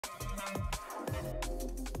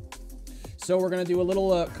So we're gonna do a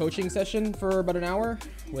little coaching session for about an hour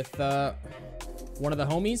with one of the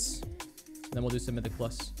homies. Then we'll do some Mythic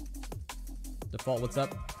Plus. Default, what's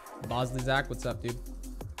up? Bosley Zach, what's up, dude?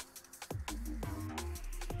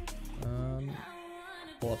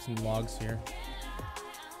 Pull up some logs here.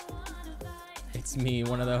 It's me,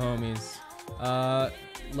 one of the homies.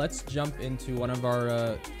 Let's jump into one of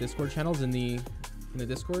our Discord channels in the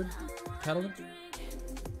Discord, Catalen,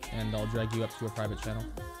 and I'll drag you up to a private channel.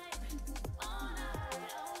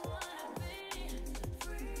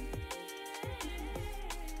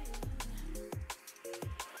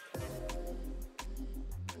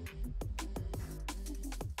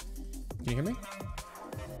 Can you hear me?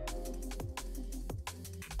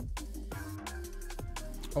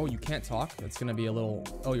 Oh, you can't talk? It's gonna be a little...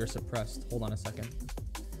 Oh, you're suppressed. Hold on a second.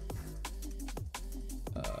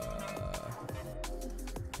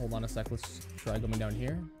 Hold on a sec. Let's try going down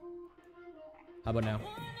here. How about now?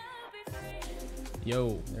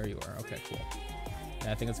 Yo, there you are. Okay, cool.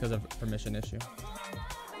 Yeah, I think it's because of permission issue.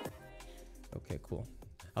 Okay, cool.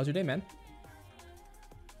 How's your day, man?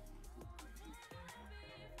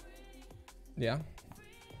 Yeah.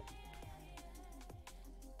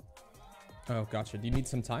 Oh, gotcha. Do you need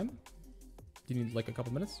some time? Do you need like a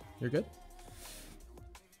couple minutes? You're good?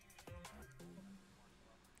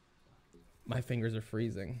 My fingers are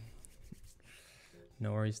freezing.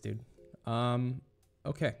 No worries, dude.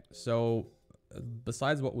 Okay, so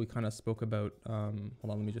besides what we kind of spoke about, hold on,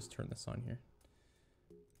 let me just turn this on here.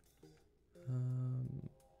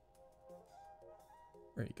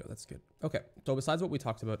 There you go, that's good. Okay, so besides what we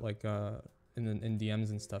talked about, like in DMs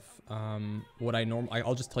and stuff,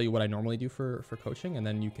 I'll just tell you what I normally do for coaching, and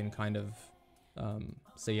then you can kind of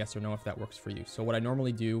say yes or no if that works for you. So what I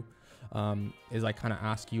normally do is I kind of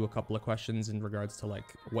ask you a couple of questions in regards to like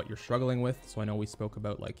what you're struggling with. So I know we spoke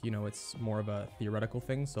about like, you know, it's more of a theoretical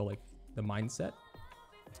thing, so like the mindset.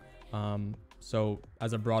 So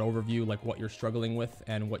as a broad overview, like what you're struggling with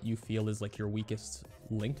and what you feel is like your weakest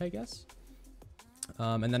link, I guess.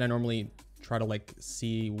 And then I normally try to like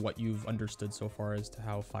see what you've understood so far as to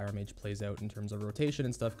how Fire Mage plays out in terms of rotation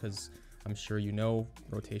and stuff, because I'm sure you know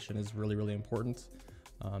rotation is really, really important.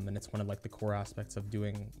 And it's one of like the core aspects of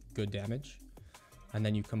doing good damage. And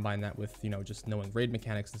then you combine that with, you know, just knowing raid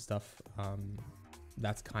mechanics and stuff.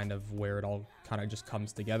 That's kind of where it all kind of just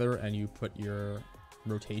comes together, and you put your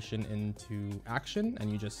rotation into action,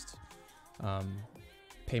 and you just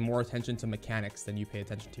pay more attention to mechanics than you pay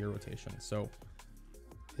attention to your rotation. So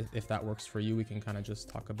if that works for you, we can kind of just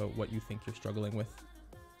talk about what you think you're struggling with.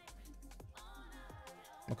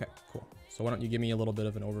 Okay, cool. So why don't you give me a little bit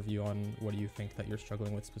of an overview on what do you think that you're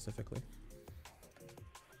struggling with specifically?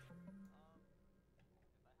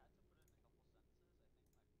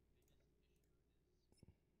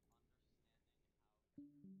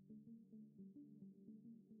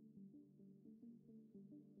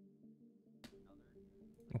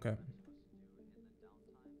 Okay.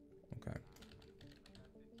 Okay.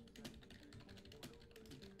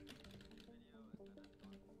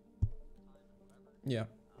 Yeah.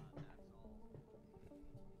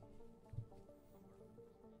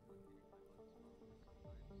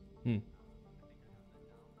 Hmm.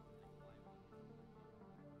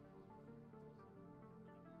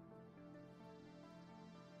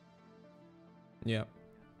 Yeah.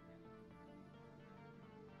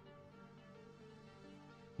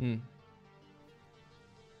 Hmm.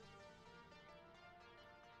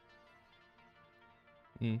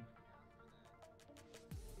 Hmm.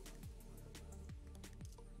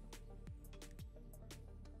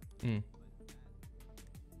 Hmm.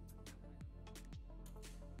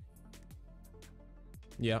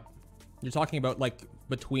 Yeah. You're talking about like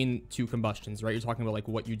between two combustions, right? You're talking about like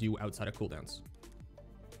what you do outside of cooldowns.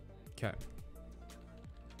 Okay.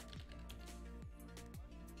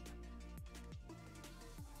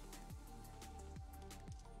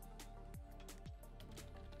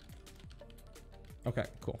 Okay,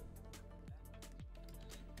 cool.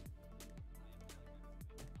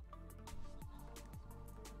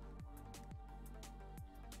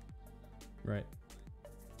 Right.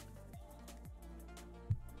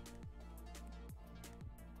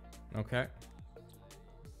 Okay.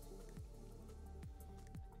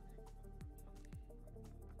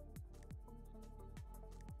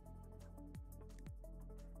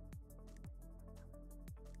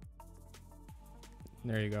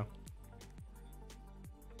 There you go.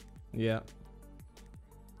 Yeah.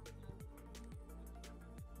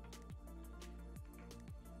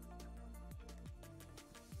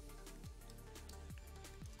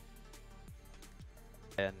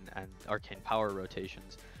 And arcane power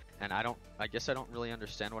rotations, and I guess I don't really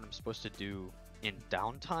understand what I'm supposed to do in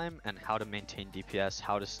downtime and how to maintain DPS,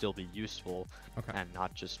 how to still be useful and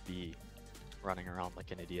not just be running around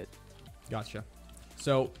like an idiot. Gotcha.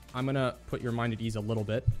 So I'm gonna put your mind at ease a little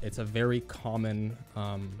bit. It's a very common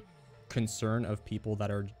concern of people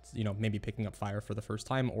that are, you know, maybe picking up fire for the first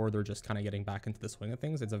time, or they're just kind of getting back into the swing of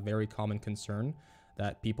things. It's a very common concern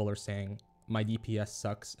that people are saying, my DPS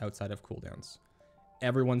sucks outside of cooldowns.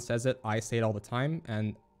 Everyone says it. I say it all the time,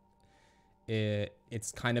 and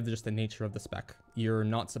it's kind of just the nature of the spec. You're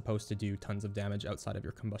not supposed to do tons of damage outside of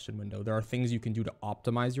your combustion window. There are things you can do to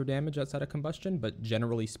optimize your damage outside of combustion, but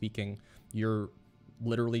generally speaking, you're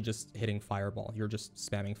literally just hitting fireball. You're just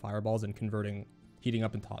spamming fireballs and heating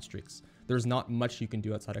up into hot streaks. There's not much you can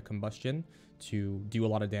do outside of combustion to do a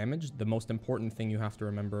lot of damage. The most important thing you have to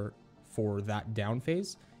remember for that down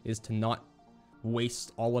phase is to not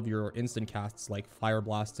waste all of your instant casts like Fire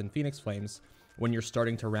Blasts and Phoenix Flames when you're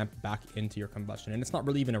starting to ramp back into your combustion. And it's not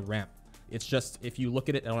really even a ramp. It's just, if you look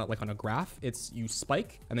at it like on a graph, it's you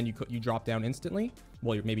spike and then you drop down instantly.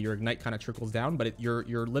 Well, maybe your ignite kind of trickles down, but you're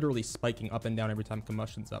literally spiking up and down every time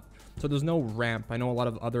combustion's up. So there's no ramp. I know a lot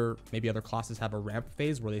of other classes have a ramp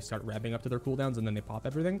phase where they start ramping up to their cooldowns and then they pop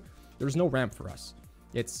everything. There's no ramp for us.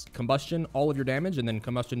 It's combustion, all of your damage, and then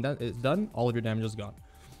combustion is done, all of your damage is gone.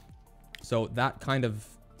 So that kind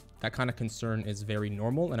of concern is very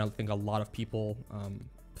normal, and I think a lot of people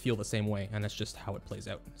feel the same way, and that's just how it plays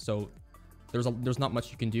out. So there's not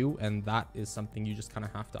much you can do, and that is something you just kind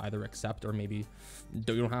of have to either accept, or maybe you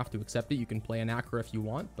don't have to accept it. You can play an Acra if you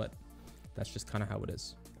want, but that's just kind of how it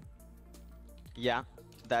is. Yeah,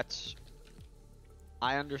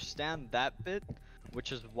 I understand that bit,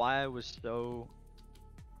 which is why I was so,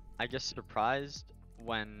 I guess, surprised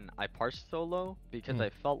when I parsed so low, because I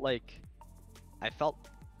felt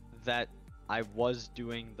that I was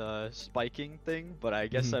doing the spiking thing, but I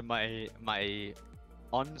guess that my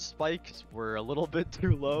unspikes were a little bit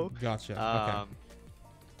too low. Gotcha. Okay.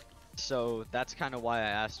 So that's kind of why I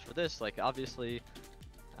asked for this. Like, obviously,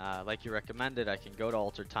 like you recommended, I can go to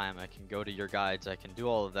Altered Time, I can go to your guides, I can do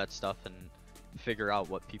all of that stuff and figure out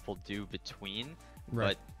what people do between.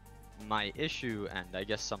 Right. But my issue, and I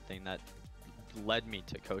guess something that led me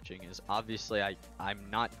to coaching, is obviously I'm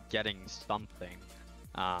not getting something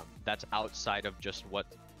that's outside of just what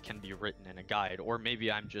can be written in a guide, or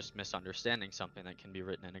maybe I'm just misunderstanding something that can be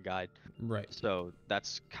written in a guide. Right. So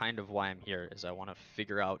that's kind of why I'm here, is I want to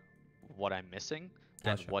figure out what I'm missing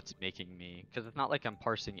and what's making me, because it's not like I'm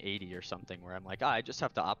parsing 80 or something where I'm like, I just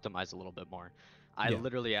have to optimize a little bit more. I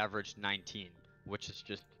literally averaged 19, which is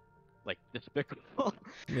just like despicable.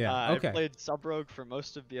 Yeah. Okay. I played sub rogue for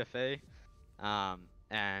most of BFA, or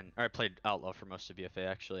I played outlaw for most of BFA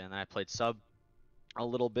actually, and then I played sub a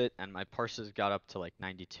little bit, and my parses got up to like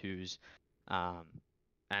 92s,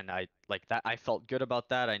 and I felt good about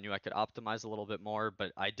that. I knew I could optimize a little bit more,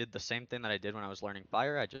 but I did the same thing that I did when I was learning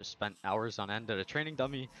fire. I just spent hours on end at a training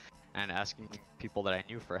dummy and asking people that I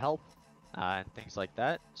knew for help and things like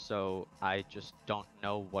that. So I just don't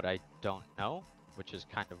know what I don't know, which is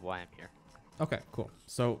kind of why I'm here. Okay, cool.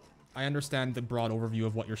 So I understand the broad overview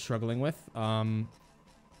of what you're struggling with.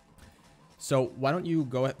 So why don't you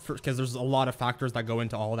go first, because there's a lot of factors that go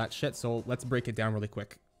into all of that shit. So let's break it down really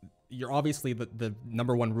quick. You're obviously the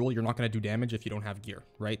number one rule, you're not going to do damage if you don't have gear,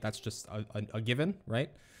 right? That's just a given, right?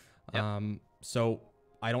 Yep. So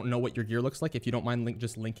I don't know what your gear looks like. If you don't mind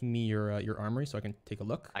just linking me your armory so I can take a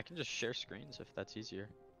look. I can just share screens if that's easier.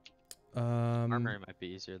 Armory might be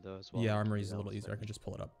easier though as well. Yeah, armory is a little easier. I can just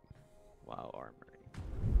pull it up. WoW armory.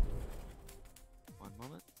 One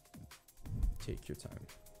moment. Take your time.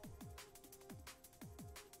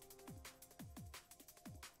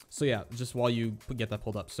 So yeah, just while you get that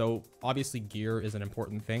pulled up. So obviously gear is an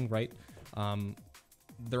important thing, right?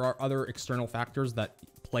 There are other external factors that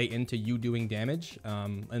play into you doing damage.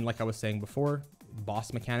 And like I was saying before,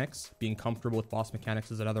 boss mechanics, being comfortable with boss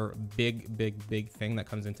mechanics is another big thing that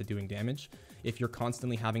comes into doing damage. If you're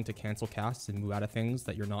constantly having to cancel casts and move out of things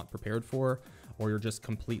that you're not prepared for, or you're just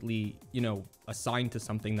completely, assigned to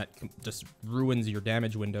something that just ruins your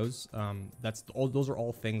damage windows, those are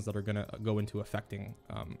all things that are going to go into affecting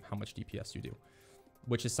how much DPS you do,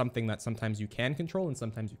 which is something that sometimes you can control and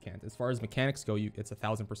sometimes you can't. As far as mechanics go, it's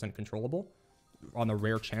 1000% controllable. On the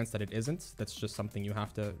rare chance that it isn't, that's just something you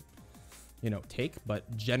have to take.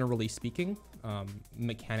 But generally speaking,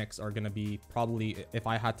 mechanics are going to be probably, if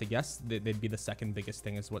I had to guess, they'd be the second biggest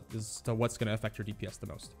thing is what's going to affect your DPS the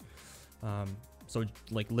most. So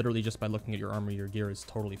like literally just by looking at your armor, your gear is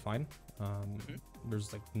totally fine.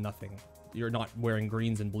 There's like nothing. You're not wearing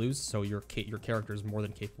greens and blues, so your character is more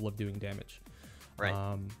than capable of doing damage.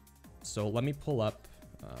 Right. So let me pull up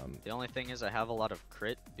The only thing is I have a lot of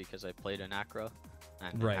crit because I played an Acro,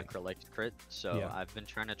 and Right. Acro likes crit, so Yeah. I've been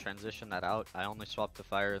trying to transition that out. I only swapped to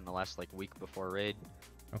fire in the last like week before raid,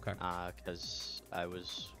 Okay. because I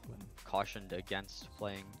was cautioned against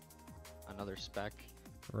playing another spec.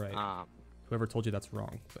 Right. Whoever told you that's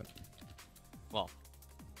wrong, but Well,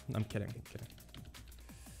 I'm kidding. I'm kidding.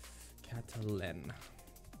 Catalen.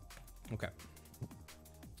 Okay.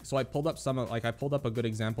 So I pulled up I pulled up a good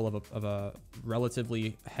example of a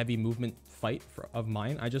relatively heavy movement fight of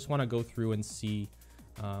mine. I just want to go through and see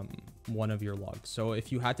one of your logs. So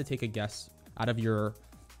if you had to take a guess out of your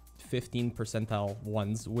 15 percentile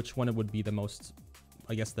ones, which one would be the most,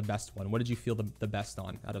 I guess, the best one? What did you feel the best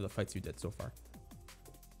on out of the fights you did so far?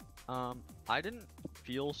 I didn't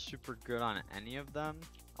feel super good on any of them.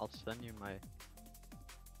 I'll send you my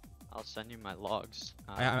logs.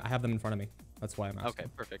 I have them in front of me. That's why I'm asking.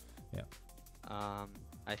 Okay, perfect. Yeah.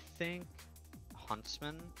 I think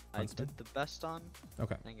Huntsman, I did the best on.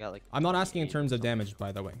 Okay. I got like I'm not asking in 28 terms or of something. damage,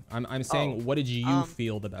 by the way. I'm saying, what did you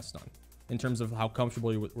feel the best on, in terms of how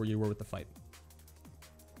comfortable you were with the fight?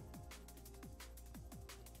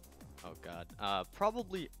 Oh god.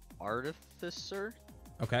 Probably Artificer.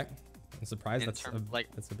 Okay. I'm surprised. That's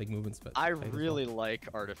a big movement, but I really like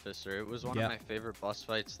Artificer. It was one Yeah. of my favorite boss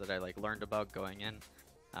fights that I like learned about going in.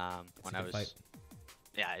 When I was, fight.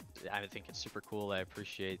 yeah, I think it's super cool. I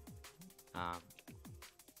appreciate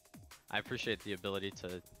the ability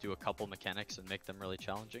to do a couple mechanics and make them really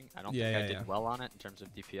challenging. I don't think I did well on it in terms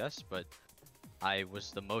of DPS, but I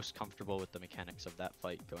was the most comfortable with the mechanics of that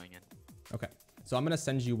fight going in. Okay. So I'm gonna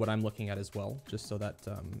send you what I'm looking at as well, just so that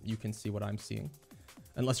you can see what I'm seeing.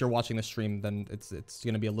 Unless you're watching the stream, then it's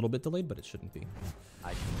gonna be a little bit delayed, but it shouldn't be.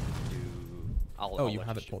 I can do. Oh, you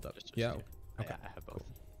have it pulled up. Yeah. Okay. Yeah, I have both.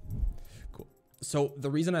 Cool. So the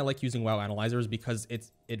reason I like using WoW Analyzer is because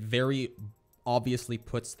it very obviously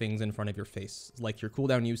puts things in front of your face, like your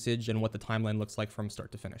cooldown usage and what the timeline looks like from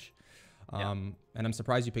start to finish. And I'm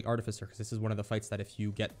surprised you pick Artificer, because this is one of the fights that if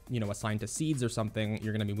you get, assigned to seeds or something,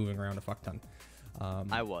 you're going to be moving around a fuck ton.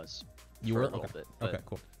 I was. You for were? a little bit. But... Okay,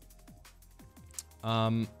 cool.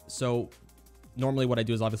 So normally what I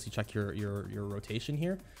do is obviously check your rotation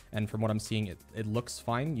here. And from what I'm seeing, it looks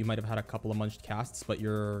fine. You might have had a couple of munched casts, but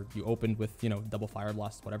you opened with, double fire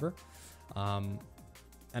blast, whatever.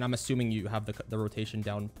 And I'm assuming you have the rotation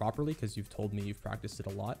down properly, because you've told me you've practiced it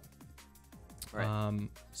a lot. Right.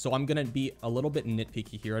 So I'm gonna be a little bit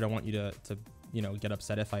nitpicky here. I don't want you to get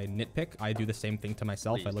upset if I nitpick. I do the same thing to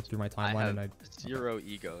myself. Please. I look through my timeline I have and I zero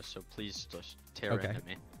ego, so please just tear into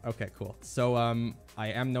me. Okay, cool. So I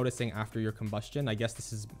am noticing after your combustion, I guess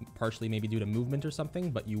this is partially maybe due to movement or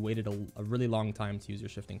something, but you waited a really long time to use your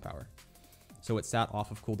shifting power. So it sat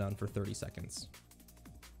off of cooldown for 30 seconds.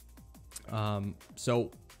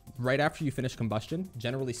 So right after you finish combustion,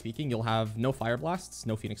 generally speaking, you'll have no fire blasts,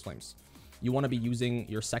 no phoenix flames. You want to be using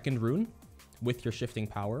your second rune with your shifting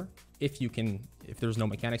power. If there's no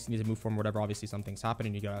mechanics, you need to move forward, whatever, obviously something's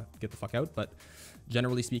happening, you gotta get the fuck out. But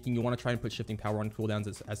generally speaking, you want to try and put shifting power on cooldowns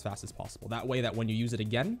as fast as possible. That way that when you use it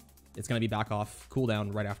again, it's going to be back off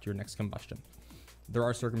cooldown right after your next combustion. There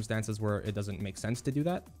are circumstances where it doesn't make sense to do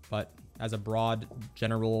that, but as a broad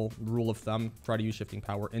general rule of thumb, try to use shifting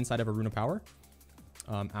power inside of a rune of power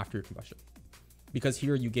after your combustion. Because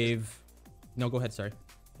here you gave... No, go ahead, sorry.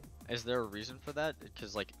 Is there a reason for that?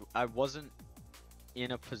 Because like I wasn't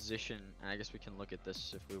in a position, and I guess we can look at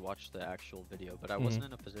this if we watch the actual video, but I wasn't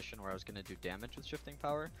in a position where I was going to do damage with shifting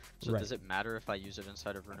power. So does it matter if I use it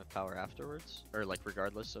inside of rune of power afterwards, or like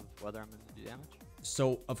regardless of whether I'm going to do damage?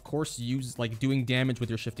 So of course, doing damage with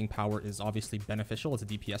your shifting power is obviously beneficial. It's a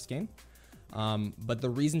DPS gain. But the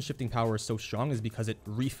reason shifting power is so strong is because it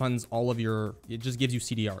refunds it just gives you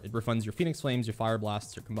CDR. It refunds your Phoenix Flames, your Fire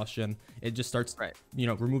Blasts, your Combustion. It just starts,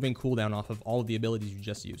 removing cooldown off of all of the abilities you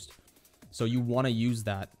just used. So you want to use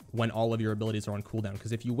that when all of your abilities are on cooldown.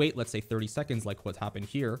 Because if you wait, let's say 30 seconds, like what's happened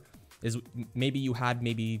here, is maybe you had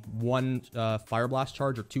one Fire Blast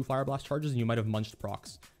charge or two Fire Blast charges, and you might have munched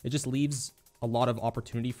procs. It just leaves a lot of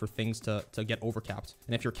opportunity for things to get overcapped.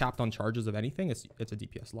 And if you're capped on charges of anything, it's a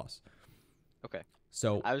DPS loss. Okay.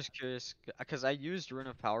 So I was curious because I used Rune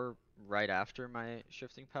of Power right after my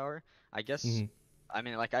shifting power. I guess I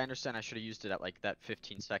mean, like, I understand I should have used it at like that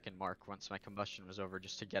 15-second mark once my combustion was over,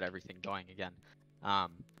 just to get everything going again.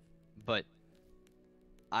 But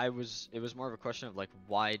it was more of a question of like,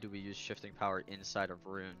 why do we use shifting power inside of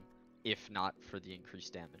Rune if not for the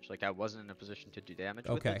increased damage? Like, I wasn't in a position to do damage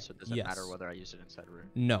with it, so does it matter whether I use it inside Rune?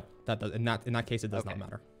 No, that does in that case it does not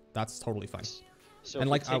matter. That's totally fine. So and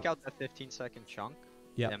if like we take out the 15-second chunk,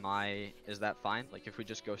 yeah, is that fine? Like, if we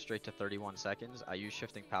just go straight to 31 seconds, I use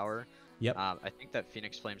shifting power, Yep. I think that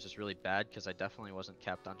Phoenix Flames is really bad because I definitely wasn't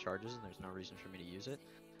capped on charges and there's no reason for me to use it.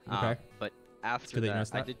 Okay. But after good that you that,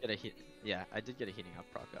 noticed I that. did get a I did get a heating up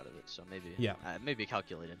proc out of it, so maybe Yeah. maybe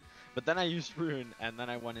calculated. But then I used Rune and then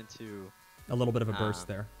I went into A little bit of a burst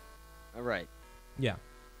there. Right. Yeah.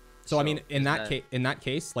 So I mean, in is that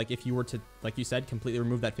case, like if you were to, like you said, completely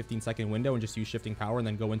remove that 15-second window and just use shifting power and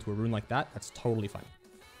then go into a rune like that, that's totally fine.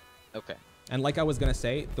 Okay. And like I was gonna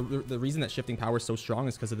say, the reason that shifting power is so strong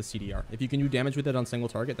is because of the CDR. If you can do damage with it on single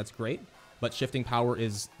target, that's great. But shifting power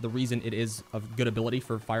is the reason it is of good ability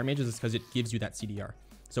for fire mages is because it gives you that CDR.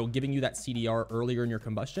 So giving you that CDR earlier in your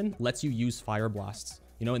combustion lets you use fire blasts.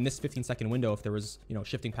 You know, in this 15-second window, if there was, you know,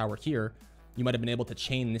 shifting power here, you might have been able to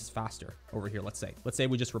chain this faster over here. Let's say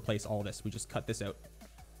we just replace all this. We just cut this out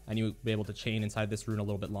and you would be able to chain inside this rune a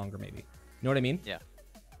little bit longer, maybe. You know what I mean? Yeah.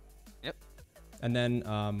 Yep. And then,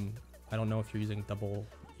 I don't know if you're using double.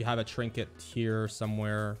 You have a trinket here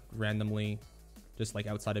somewhere randomly, just like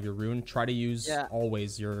outside of your rune. Try to use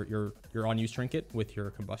always your on-use trinket with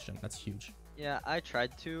your combustion. That's huge. Yeah, I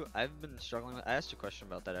tried to. I've been struggling with. I asked a question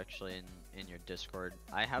about that actually in your Discord.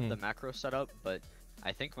 I have the macro set up, but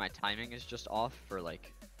I think my timing is just off for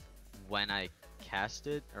like when I cast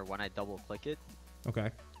it or when I double click it. Okay.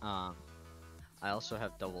 I also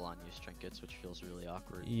have double on-use trinkets, which feels really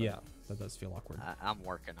awkward. Yeah, that does feel awkward. I'm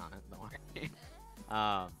working on it, don't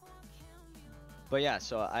worry. But yeah,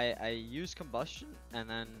 so I use combustion and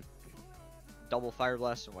then double fire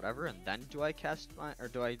blast and whatever, and then do I cast my, or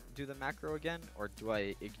do I do the macro again, or do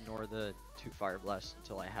I ignore the 2 fire blasts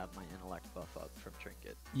until I have my intellect buff up from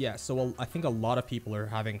trinket? Yeah, so I think a lot of people are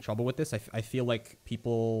having trouble with this. I feel like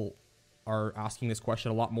people are asking this question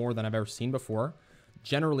a lot more than I've ever seen before.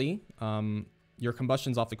 Generally, your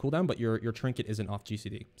combustion's off the cooldown, but your trinket isn't off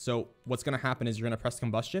GCD. So what's going to happen is you're going to press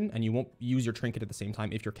combustion and you won't use your trinket at the same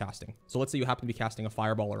time if you're casting. So let's say you happen to be casting a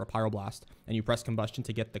fireball or a pyroblast and you press combustion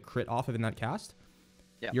to get the crit off of in that cast.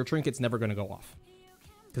 Yeah. Your trinket's never going to go off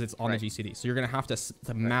because it's on the GCD. So you're going to have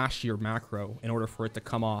to mash your macro in order for it to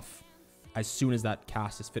come off as soon as that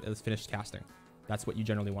cast is finished casting. That's what you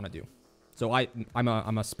generally want to do. So I'm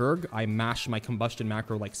a Spurg. I mash my combustion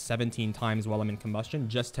macro like 17 times while I'm in combustion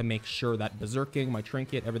just to make sure that berserking, my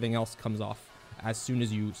trinket, everything else comes off as soon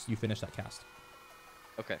as you finish that cast.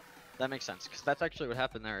 Okay, that makes sense, because that's actually what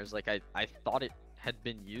happened there. Is like I thought it had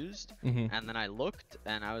been used, and then I looked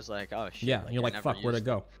and I was like, oh shit. Yeah, like, and you're like, fuck, where'd it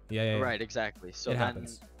go? Yeah. Right, exactly. So it then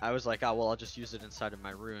happens. I was like, oh well, I'll just use it inside of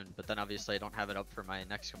my rune, but then obviously I don't have it up for my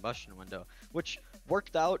next combustion window, which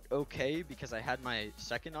worked out okay because I had my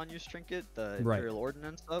second on-use trinket, the Imperial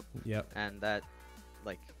Ordnance, up. Yep. And that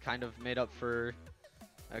like kind of made up for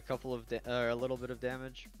a little bit of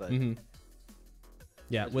damage, but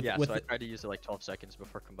yeah, so I tried to use it like 12 seconds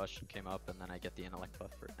before combustion came up, and then I get the intellect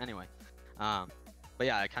buff for it. Anyway, but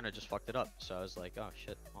yeah, I kind of just fucked it up, so I was like, oh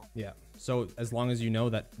shit. Well. Yeah, so as long as you know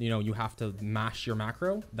that, you know, you have to mash your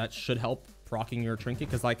macro, that should help proccing your trinket,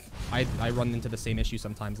 because like I run into the same issue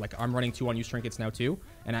sometimes. Like I'm running 2 on-use trinkets now too,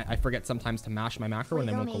 and I forget sometimes to mash my macro and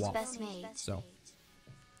then won't go off. So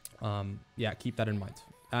yeah, keep that in mind.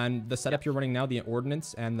 And the setup you're running now, the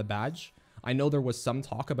ordnance and the badge, I know there was some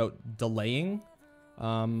talk about delaying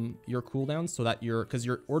your cooldowns so that because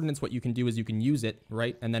your ordnance, what you can do is you can use it,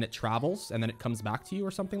 right, and then it travels and then it comes back to you or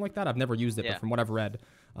something like that. I've never used it, but from what I've read,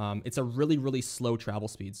 it's a really slow travel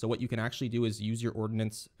speed. So what you can actually do is use your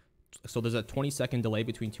ordnance. So there's a 20-second delay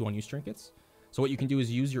between 2 unused trinkets. So what you can do is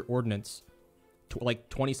use your ordnance like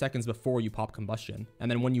 20 seconds before you pop combustion, and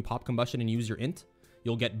then when you pop combustion and use your int,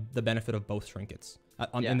 you'll get the benefit of both trinkets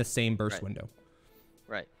in the same burst window.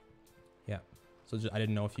 Right. Yeah. So I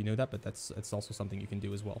didn't know if you knew that, but it's also something you can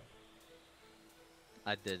do as well.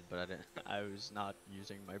 I did, but I didn't. I was not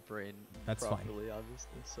using my brain fine. properly,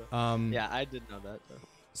 obviously. So yeah, I did know that though.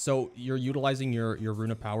 So you're utilizing your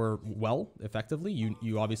rune of power well, effectively.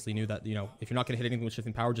 You obviously knew that, you know, if you're not going to hit anything with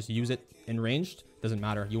shifting power, just use it in ranged. Doesn't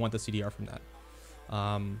matter. You want the CDR from that.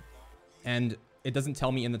 And it doesn't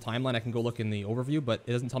tell me in the timeline. I can go look in the overview, but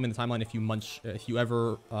it doesn't tell me in the timeline if you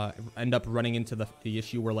ever end up running into the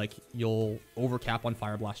issue where like you'll overcap on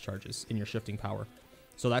fire blast charges in your shifting power.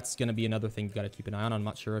 So that's going to be another thing you got to keep an eye on. I'm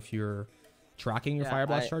not sure if you're tracking your fire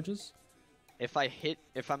blast charges. If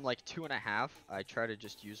I'm like 2.5, I try to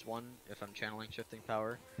just use 1 if I'm channeling shifting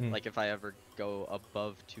power. Like if I ever go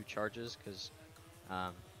above 2 charges, because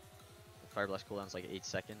fire blast cooldown's like 8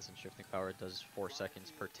 seconds and shifting power does 4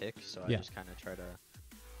 seconds per tick. So I just kind of try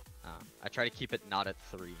to keep it not at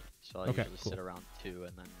 3. So I usually sit around 2,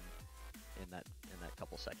 and then in that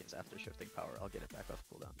couple seconds after shifting power, I'll get it back off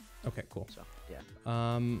cooldown. Okay, cool. So yeah.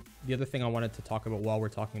 The other thing I wanted to talk about while we're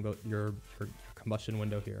talking about your combustion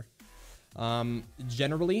window here.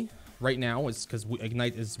 Generally, right now, is because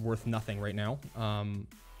Ignite is worth nothing right now.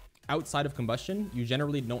 Outside of Combustion, you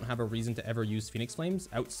generally don't have a reason to ever use Phoenix Flames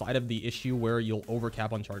outside of the issue where you'll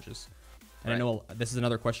overcap on charges. And I know this is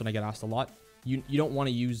another question I get asked a lot. You don't want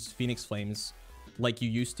to use Phoenix Flames like you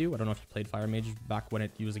used to. I don't know if you played Fire Mage back when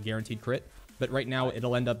it was a guaranteed crit, but right now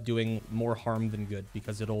it'll end up doing more harm than good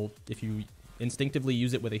because if you instinctively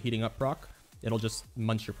use it with a heating up proc, it'll just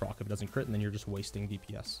munch your proc if it doesn't crit, and then you're just wasting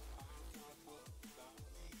DPS.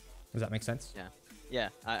 Does that make sense? Yeah. Yeah,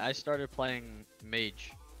 I started playing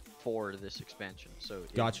Mage for this expansion, so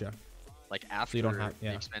gotcha. Like after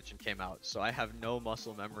the expansion came out, so I have no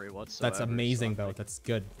muscle memory whatsoever. That's amazing, so though. That's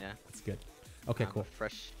good. Yeah, that's good. Okay, cool.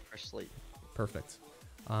 Fresh slate. Perfect.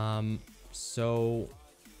 So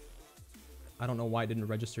I don't know why I didn't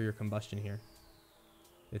register your combustion here.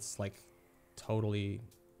 It's like totally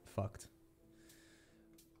fucked.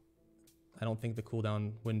 I don't think the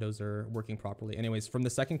cooldown windows are working properly. Anyways, from the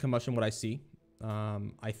second combustion, what I see,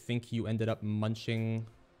 I think you ended up munching.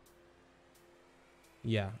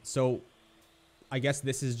 Yeah, so I guess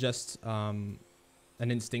this is just an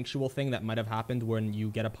instinctual thing that might have happened when you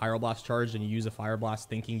get a Pyroblast charge and you use a Fire Blast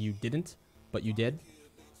thinking you didn't, but you did.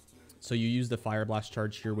 So you use the Fire Blast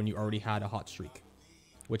charge here when you already had a hot streak,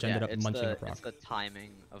 which ended up munching the proc. It's the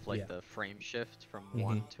timing of like the frame shift from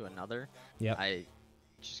one to another. Yeah. I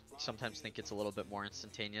just sometimes think it's a little bit more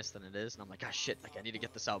instantaneous than it is, and I'm like, ah, shit, like I need to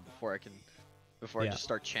get this out before I just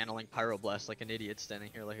start channeling Pyroblast like an idiot standing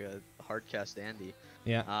here like a hardcast Andy.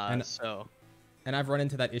 Yeah. And I've run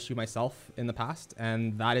into that issue myself in the past,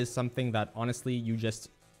 and that is something that honestly you just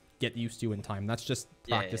get used to in time. That's just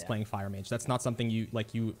practice playing Fire Mage. That's not something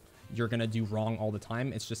you're gonna do wrong all the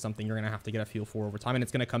time. It's just something you're gonna have to get a feel for over time, and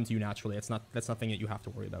it's gonna come to you naturally. That's nothing that you have to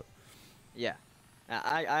worry about. Yeah,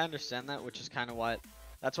 I understand that, which is kind of why.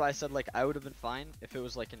 That's why I said like I would have been fine if it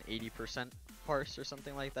was like an 80% parse or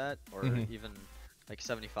something like that, or even like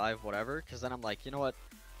 75, whatever. Because then I'm like, you know what?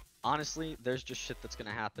 Honestly, there's just shit that's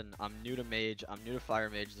gonna happen. I'm new to Mage. I'm new to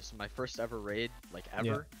Fire Mage. This is my first ever raid, like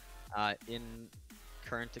ever, in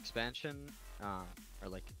current expansion, or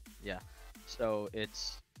like So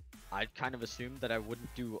I kind of assumed that I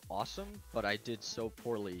wouldn't do awesome, but I did so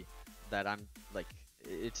poorly that I'm like,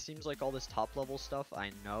 it seems like all this top level stuff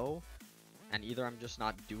I know, and either I'm just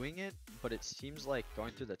not doing it, but it seems like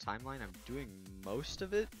going through the timeline, I'm doing most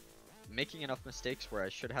of it, making enough mistakes where I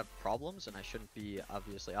should have problems and I shouldn't be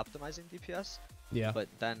obviously optimizing DPS. Yeah. But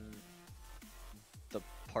then the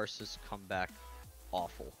parses come back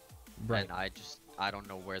awful. Right. And I don't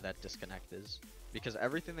know where that disconnect is. Because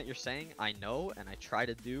everything that you're saying, I know, and I try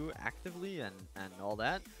to do actively and all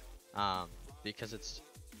that, because it's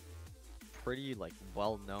pretty like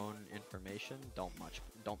well-known information. Don't munch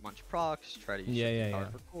procs. Try to use power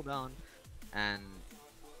for cooldown, and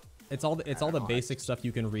it's all the basic stuff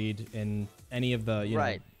you can read in any of the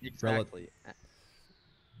exactly.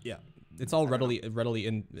 It's all readily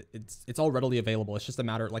it's all readily available. It's just a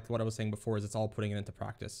matter, like what I was saying before, is it's all putting it into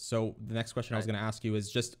practice. So the next question I was going to ask you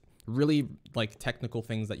is just really like technical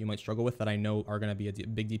things that you might struggle with that I know are going to be a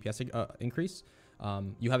big DPS increase.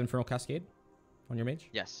 You have Infernal Cascade on your mage?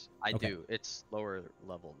 Yes, I do. It's lower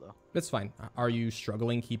level though. That's fine. Are you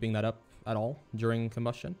struggling keeping that up at all during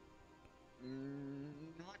combustion?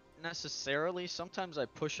 Not necessarily. Sometimes I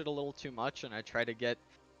push it a little too much and I try to get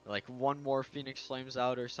like one more Phoenix Flames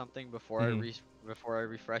out or something before I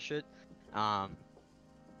refresh it.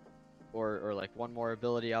 Or like one more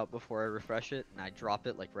ability out before I refresh it, and I drop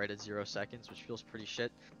it like right at 0 seconds, which feels pretty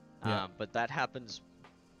shit. But that happens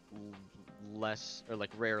less, or like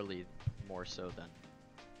rarely more so than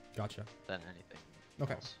anything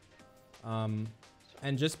else.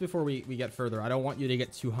 And just before we get further, I don't want you to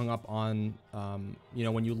get too hung up on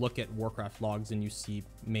when you look at Warcraft logs and you see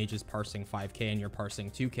mages parsing 5k and you're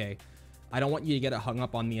parsing 2k, I don't want you to get hung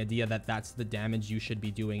up on the idea that that's the damage you should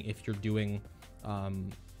be doing if you're doing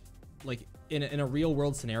like in a real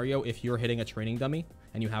world scenario. If you're hitting a training dummy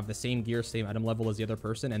and you have the same gear, same item level as the other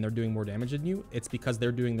person, and they're doing more damage than you, it's because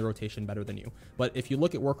they're doing the rotation better than you. But if you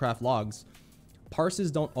look at Warcraft logs, parses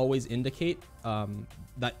don't always indicate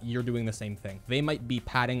that you're doing the same thing. They might be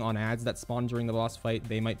padding on ads that spawn during the boss fight.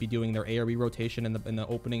 They might be doing their AoE rotation in the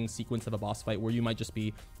opening sequence of a boss fight, where you might just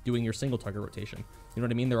be doing your single target rotation. You know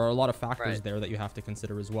what I mean? There are a lot of factors there that you have to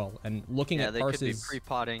consider as well. And looking at parses, they could be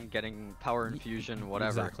pre-potting, getting power infusion,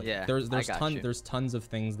 whatever. Exactly. Yeah, there's tons of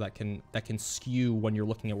things that can skew when you're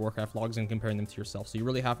looking at Warcraft logs and comparing them to yourself. So you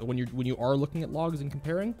really have, when you are looking at logs and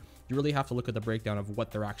comparing, you really have to look at the breakdown of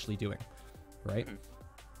what they're actually doing. Right?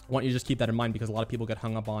 I want you to just keep that in mind, because a lot of people get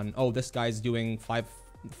hung up on, oh, this guy's doing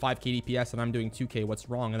 5k DPS and I'm doing 2k, what's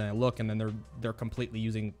wrong? And then I look, and then they're completely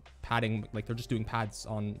using padding, like they're just doing pads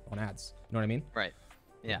on ads. You know what I mean? Right.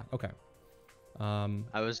 Yeah. Okay.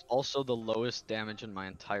 I was also the lowest damage in my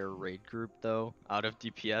entire raid group though, out of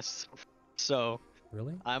DPS. So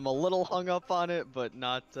Really? I'm a little hung up on it, but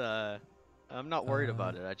not. I'm not worried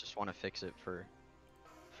about it. I just want to fix it for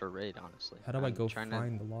raid, honestly. How do I go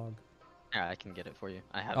find the log? Yeah, I can get it for you.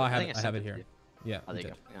 I have. Oh, it. I think have it to here. you. Yeah. Oh, there you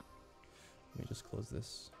go. Yeah. Let me just close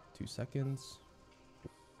this. 2 seconds.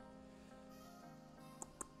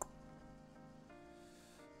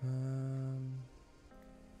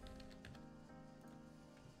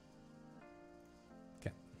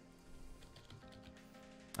 Okay.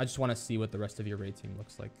 I just want to see what the rest of your raid team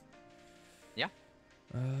looks like. Yeah.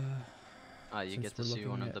 You get to see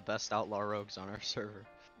one of the best outlaw rogues on our server.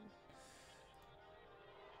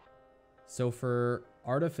 So for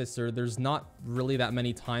Artificer, there's not really that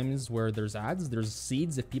many times where there's ads. There's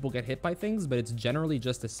seeds if people get hit by things, but it's generally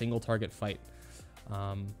just a single target fight.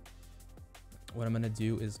 What I'm gonna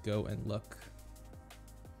do is go and look.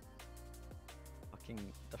 Fucking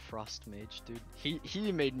the Frost Mage, dude.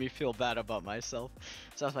 He made me feel bad about myself.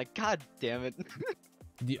 So I was like, God damn it.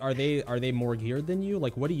 Are they more geared than you?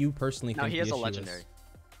 Like, what do you personally think? No, he has the a issue legendary. is?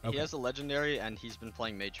 Okay. He has a legendary, and he's been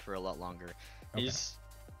playing Mage for a lot longer. Okay.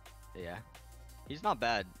 Yeah, he's not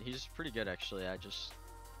bad. He's pretty good actually.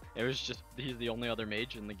 He's the only other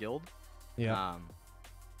mage in the guild. Yeah.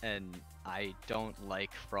 And I don't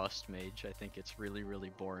like Frost Mage. I think it's really,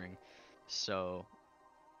 really boring. So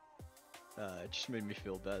it just made me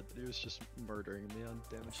feel bad that he was just murdering me on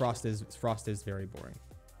damage. Frost is very boring.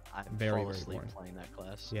 I very fall asleep boring playing that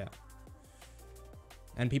class. Yeah.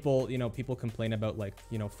 And people complain about, like,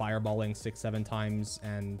 fireballing 6-7 times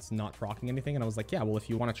and not proccing anything. And I was like, yeah, well, if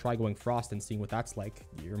you want to try going Frost and seeing what that's like,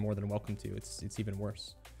 you're more than welcome to. It's even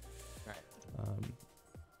worse. Right.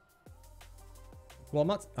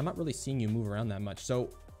 Well, I'm not really seeing you move around that much. So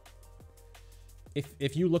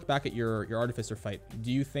if you look back at your Artificer fight,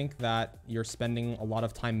 do you think that you're spending a lot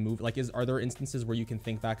of time are there instances where you can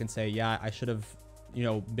think back and say, yeah, I should have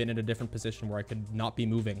been in a different position where I could not be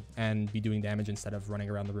moving and be doing damage instead of running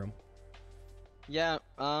around the room? Yeah,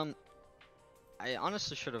 I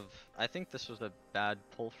honestly should have. I think this was a bad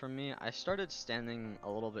pull from me. I started standing a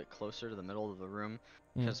little bit closer to the middle of the room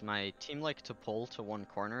because my team liked to pull to one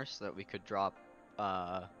corner so that we could drop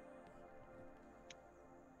the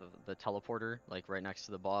teleporter like right next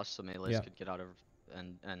to the boss, so melees could get out of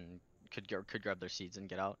and could grab their seeds and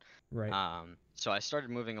get out. Right. So I started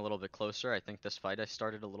moving a little bit closer. I think this fight I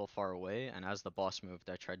started a little far away, and as the boss moved,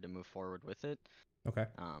 I tried to move forward with it. Okay.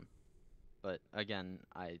 But again,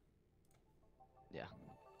 yeah.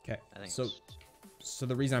 Okay. I think so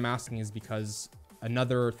the reason I'm asking is because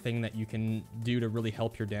another thing that you can do to really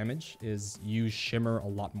help your damage is use Shimmer a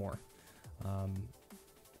lot more.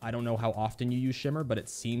 I don't know how often you use Shimmer, but it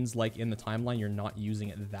seems like in the timeline you're not using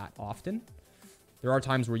it that often. There are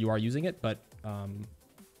times where you are using it, but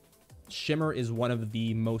Shimmer is one of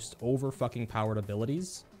the most over-fucking powered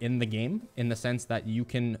abilities in the game, in the sense that you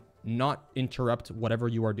can not interrupt whatever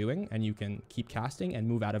you are doing, and you can keep casting and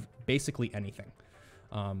move out of basically anything.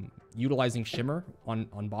 Utilizing Shimmer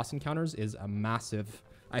on boss encounters is a massive...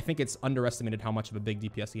 I think it's underestimated how much of a big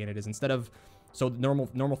DPS gain it is. So the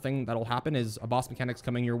normal thing that'll happen is a boss mechanic's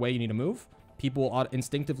coming your way, you need to move. People will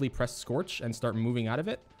instinctively press Scorch and start moving out of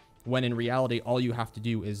it, when in reality, all you have to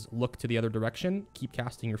do is look to the other direction, keep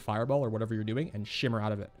casting your Fireball or whatever you're doing, and Shimmer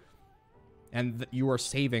out of it. And you are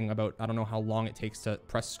saving about, I don't know how long it takes to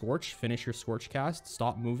press Scorch, finish your Scorch cast,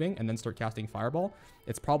 stop moving, and then start casting Fireball.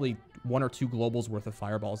 It's probably 1 or 2 globals worth of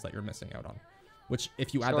Fireballs that you're missing out on. Which,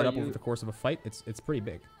 if you add that up over the course of a fight, it's pretty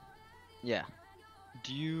big. Yeah.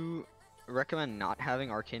 Do you recommend not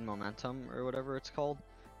having Arcane Momentum, or whatever it's called?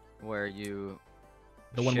 Where you...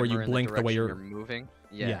 The one where you blink the way you're moving?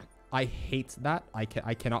 Yeah. I hate that. I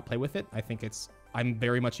cannot play with it. I think I'm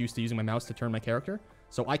very much used to using my mouse to turn my character,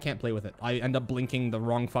 so I can't play with it. I end up blinking the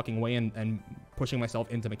wrong fucking way and pushing myself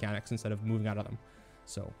into mechanics instead of moving out of them.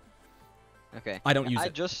 So okay, I don't use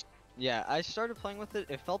it. I started playing with it.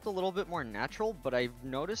 It felt a little bit more natural, but I've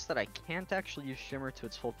noticed that I can't actually use Shimmer to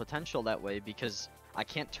its full potential that way because I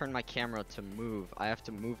can't turn my camera to move. I have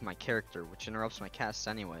to move my character, which interrupts my casts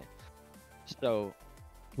anyway. So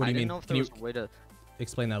what do you mean? I didn't know if there was a way to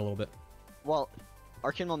explain that a little bit. Well,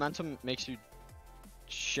 Arcane Momentum makes you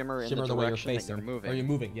shimmer in the way you're direction facing. that you're moving. Or you're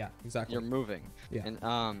moving, yeah, exactly. You're moving. Yeah.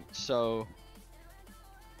 And so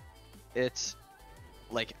it's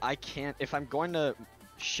like I can't, if I'm going to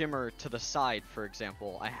shimmer to the side, for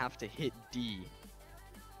example, I have to hit D.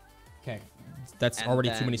 Okay. That's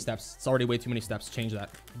already too many steps. It's already way too many steps. Change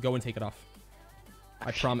that. Go and take it off.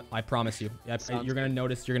 I promise you. You're gonna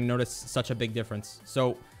good. notice such a big difference.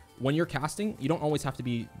 So when you're casting, you don't always have to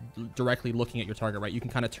be directly looking at your target, right? You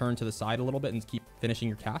can kind of turn to the side a little bit and keep finishing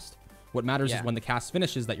your cast. What matters is when the cast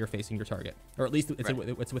finishes that you're facing your target, or at least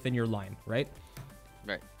it's within your line, right?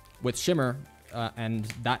 Right. With Shimmer and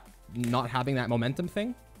that not having that momentum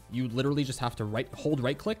thing, you literally just have to hold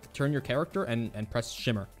right click, turn your character, and press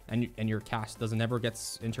Shimmer, and your cast never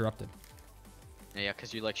gets interrupted. Yeah,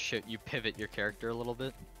 because you you pivot your character a little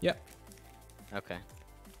bit. Yeah. Okay.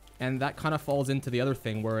 And that kind of falls into the other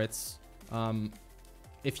thing where it's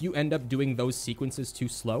if you end up doing those sequences too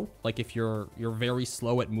slow, like if you're very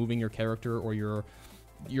slow at moving your character, or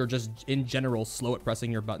you're just in general slow at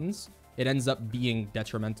pressing your buttons, it ends up being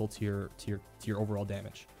detrimental to your overall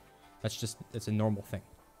damage. It's a normal thing.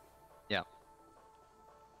 Yeah.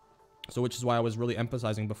 So which is why I was really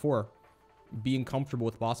emphasizing before, being comfortable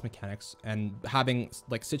with boss mechanics and having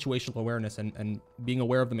like situational awareness and being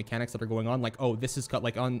aware of the mechanics that are going on. Like, oh, this is cut,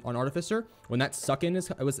 like on Artificer, when that suck-in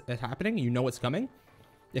was happening, you know it's coming.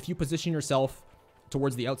 If you position yourself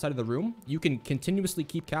towards the outside of the room, you can continuously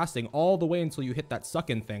keep casting all the way until you hit that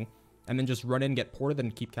suck-in thing, and then just run in, get ported,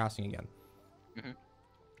 and keep casting again. Mm-hmm.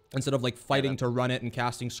 Instead of like fighting to run it and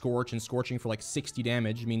casting Scorch, and scorching for like 60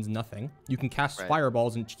 damage means nothing. You can cast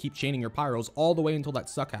fireballs and keep chaining your pyros all the way until that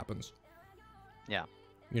suck happens. Yeah.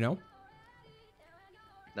 You know?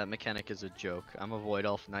 That mechanic is a joke. I'm a Void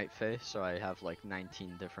Elf Night Fae, so I have like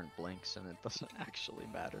 19 different blinks, and it doesn't actually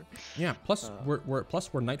matter. Yeah, plus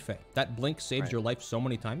we're Night Fae. That blink saves your life so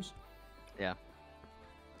many times. Yeah.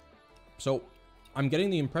 So I'm getting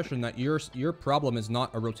the impression that your problem is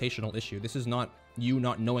not a rotational issue. This is not you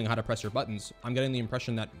not knowing how to press your buttons. I'm getting the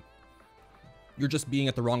impression that you're just being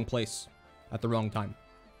at the wrong place at the wrong time,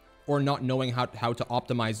 or not knowing how to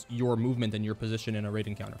optimize your movement and your position in a raid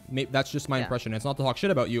encounter. That's just my impression. It's not to talk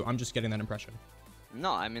shit about you. I'm just getting that impression.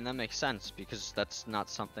 No, I mean, that makes sense, because that's not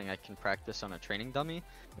something I can practice on a training dummy.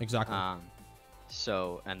 Exactly.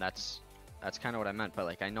 So, and that's kind of what I meant. But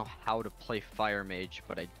like, I know how to play Fire Mage,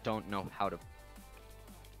 but I don't know how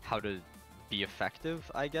to be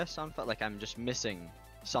effective, I guess, on like, I'm just missing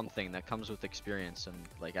something that comes with experience and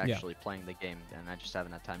like actually playing the game, and I just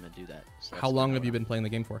haven't had time to do that. So how long have you been playing the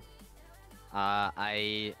game for?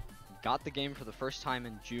 I got the game for the first time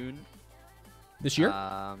in June. This year?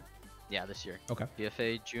 Yeah, this year. Okay.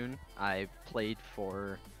 BFA June. I played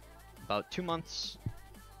for about 2 months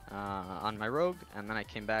on my rogue, and then I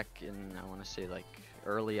came back in, I want to say like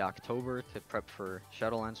early October to prep for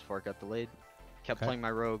Shadowlands before it got delayed. Kept playing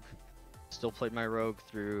my rogue. Still played my rogue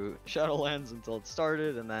through Shadowlands until it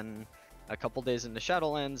started, and then a couple days into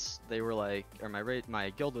Shadowlands, they were like, or my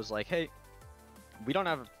guild was like, hey, we don't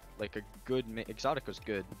have like a good Exotic was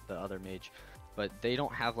good, the other mage, but they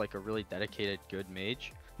don't have like a really dedicated good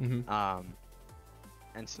mage. And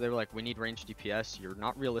so they were like, we need range DPS. You're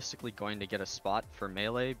not realistically going to get a spot for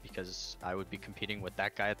melee, because I would be competing with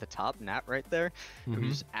that guy at the top, Nat right there,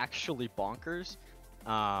 who's actually bonkers.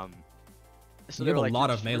 So you have a lot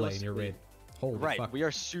of melee in your raid. Holy fuck. We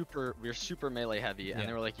are super melee heavy, and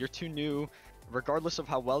they were like, you're too new. Regardless of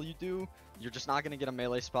how well you do, you're just not gonna get a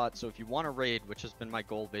melee spot. So if you want to raid, which has been my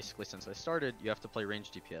goal basically since I started, you have to play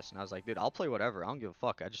range DPS. And I was like, dude, I'll play whatever. I don't give a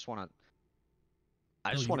fuck. I just wanna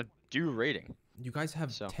do raiding. You guys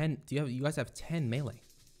have 10. You guys have 10 melee?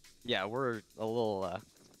 Yeah, we're a little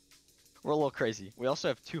crazy. We also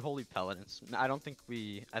have 2 holy paladins. I think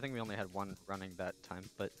we only had 1 running that time,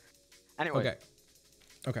 but anyway.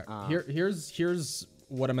 Okay. Here's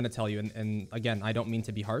what I'm going to tell you. And again, I don't mean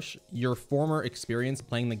to be harsh. Your former experience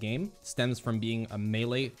playing the game stems from being a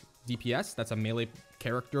melee DPS. That's a melee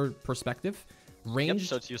character perspective. Ranged. Yep,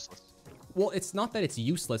 so it's useless. Well, it's not that it's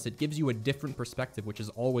useless. It gives you a different perspective, which is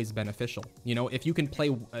always beneficial. You know, if you can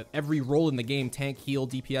play every role in the game, tank, heal,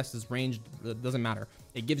 DPS is ranged, it doesn't matter.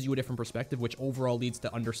 It gives you a different perspective, which overall leads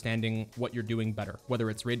to understanding what you're doing better, whether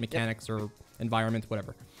it's raid mechanics or environment,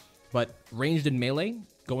 whatever. But ranged and melee,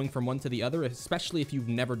 going from one to the other, especially if you've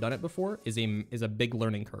never done it before, is a big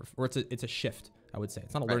learning curve, or it's a shift. I would say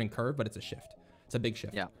it's not a learning curve, but it's a shift. It's a big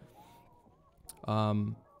shift. Yeah.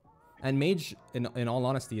 And Mage, in all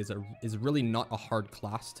honesty, is really not a hard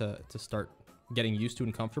class to start getting used to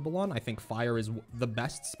and comfortable on. I think Fire is the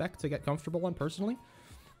best spec to get comfortable on, personally.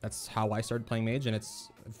 That's how I started playing Mage, and it's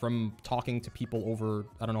from talking to people over,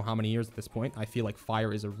 I don't know how many years at this point, I feel like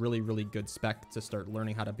Fire is a really, really good spec to start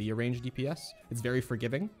learning how to be a ranged DPS. It's very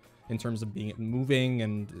forgiving in terms of being moving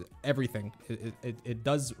and everything. It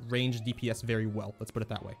does range DPS very well, let's put it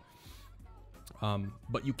that way.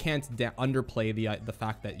 But you can't underplay the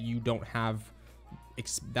fact that you don't have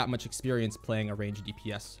that much experience playing a ranged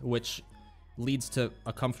DPS, which leads to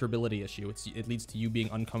a comfortability issue. It leads to you being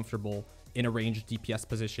uncomfortable in a ranged DPS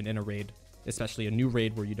position in a raid, especially a new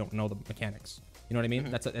raid where you don't know the mechanics. You know what I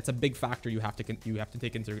mean? That's a big factor you have to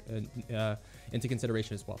take into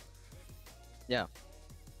consideration as well. Yeah.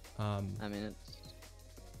 I mean,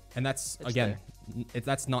 that's again,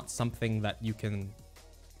 that's not something that you can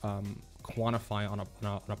quantify on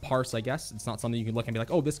a parse, I guess. It's not something you can look and be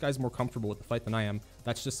like, oh, this guy's more comfortable with the fight than I am.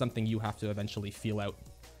 That's just something you have to eventually feel out,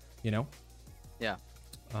 you know? Yeah.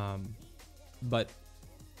 But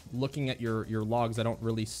looking at your logs, I don't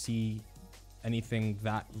really see anything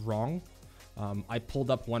that wrong. I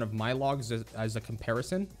pulled up one of my logs as a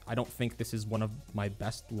comparison. I don't think this is one of my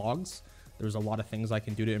best logs. There's a lot of things I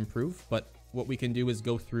can do to improve, but what we can do is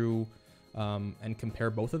go through and compare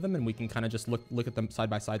both of them, and we can kind of just look at them side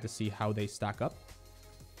by side to see how they stack up.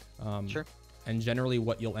 Sure. And generally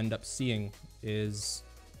what you'll end up seeing is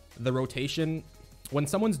the rotation. When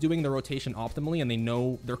someone's doing the rotation optimally and they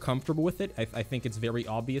know they're comfortable with it, I think it's very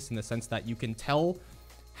obvious in the sense that you can tell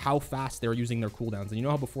how fast they're using their cooldowns. And you know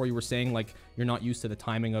how before you were saying like you're not used to the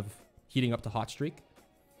timing of heating up to hot streak?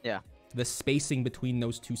 Yeah. The spacing between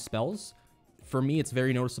those two spells, for me, it's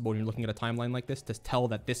very noticeable when you're looking at a timeline like this to tell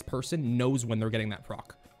that this person knows when they're getting that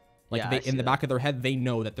proc. Like yeah, in the back of their head, they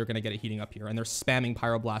know that they're going to get it heating up here, and they're spamming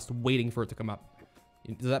Pyroblast, waiting for it to come up.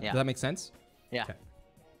 Does that make sense? Yeah. Okay.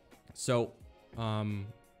 So,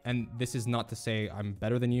 and this is not to say I'm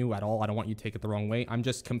better than you at all. I don't want you to take it the wrong way. I'm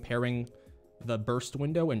just comparing the burst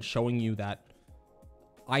window and showing you that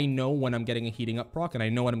I know when I'm getting a heating up proc, and I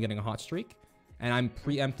know when I'm getting a hot streak, and I'm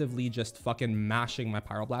preemptively just fucking mashing my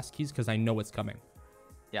Pyroblast keys because I know it's coming.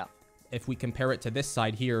 Yeah. If we compare it to this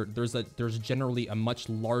side here, there's generally a much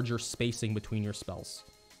larger spacing between your spells.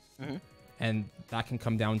 And that can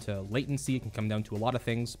come down to latency, it can come down to a lot of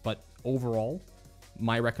things, but overall,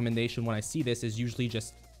 my recommendation when I see this is usually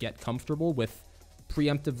just get comfortable with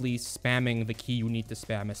preemptively spamming the key you need to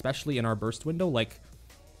spam, especially in our burst window. Like,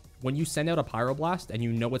 when you send out a Pyroblast and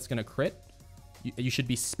you know it's going to crit, you should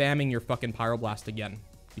be spamming your fucking Pyroblast again,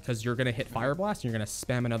 because you're going to hit Fireblast and you're going to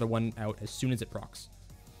spam another one out as soon as it procs.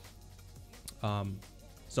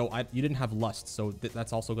 So you didn't have Lust, so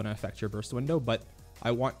that's also going to affect your burst window, but I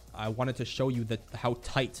wanted to show you how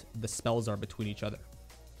tight the spells are between each other.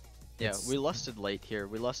 Yeah, we lusted late here.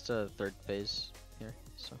 We lusted third phase here,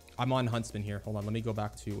 so. I'm on Huntsman here. Hold on, let me go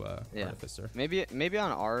back to Artificer. Maybe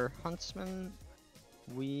on our Huntsman,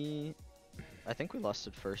 I think we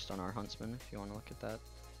lusted first on our Huntsman, if you want to look at that.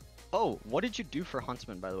 Oh, what did you do for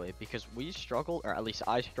Huntsman, by the way? Because we struggled, or at least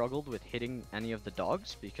I struggled with hitting any of the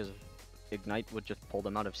dogs because Ignite would just pull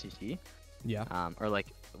them out of CC. Yeah. Or like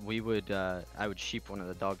I would sheep one of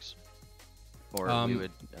the dogs, or we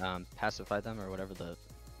would pacify them, or whatever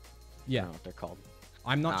I don't know what they're called.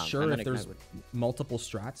 I'm not sure if there's multiple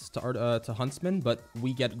strats to Huntsman, but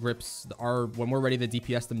we get grips. When we're ready to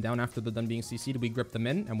DPS them down after they're done being CC'd, we grip them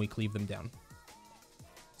in and we cleave them down.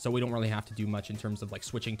 So we don't really have to do much in terms of like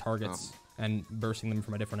switching targets and bursting them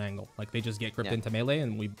from a different angle. Like they just get gripped into melee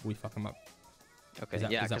and we fuck them up. Okay,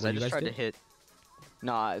 yeah, because I just tried to hit.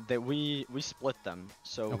 Nah, we split them.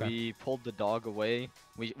 So we pulled the dog away.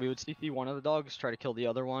 We would CC one of the dogs, try to kill the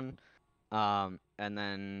other one, and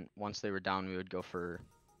then once they were down, we would go for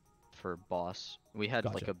boss. We had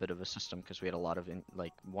like a bit of a system because we had a lot of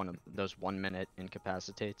one of those 1 minute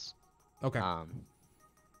incapacitates. Okay.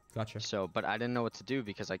 Gotcha. So, but I didn't know what to do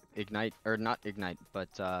because like Ignite, or not Ignite, but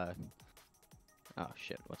oh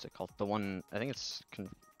shit, what's it called? The one, I think it's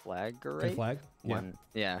Conflagrate. Conflag? Yeah.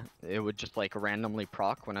 Yeah, it would just like randomly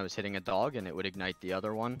proc when I was hitting a dog, and it would ignite the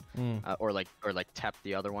other one, or tap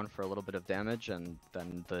the other one for a little bit of damage, and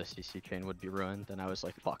then the CC chain would be ruined. And I was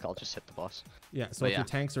like, fuck, I'll just hit the boss. Yeah. So if your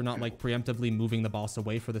tanks are not like preemptively moving the boss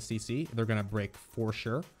away for the CC, they're gonna break for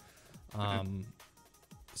sure.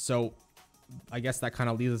 So I guess that kind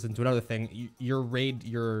of leads us into another thing. Your raid,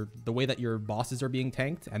 the way that your bosses are being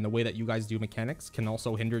tanked and the way that you guys do mechanics can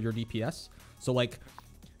also hinder your DPS. So like,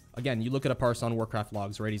 again, you look at a parse on Warcraft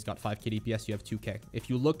logs, right? He's got 5k DPS, you have 2k. If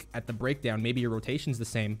you look at the breakdown, maybe your rotation's the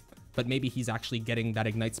same, but maybe he's actually getting that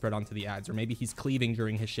Ignite spread onto the ads, or maybe he's cleaving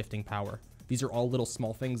during his shifting power. These are all little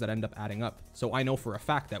small things that end up adding up. So I know for a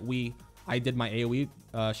fact that I did my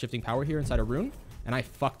AoE shifting power here inside of Rune, and I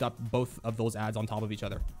fucked up both of those ads on top of each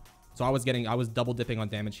other. So I was double dipping on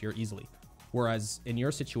damage here easily. Whereas in your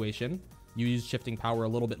situation, you used shifting power a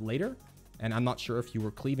little bit later, and I'm not sure if you were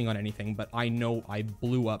cleaving on anything, but I know I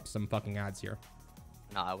blew up some fucking ads here.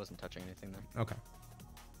 No, I wasn't touching anything there. Okay.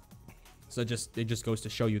 So it just goes to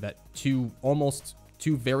show you that two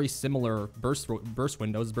very similar burst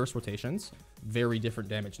windows, burst rotations, very different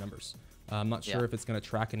damage numbers. I'm not sure if it's going to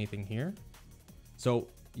track anything here. So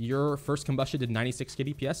your first combustion did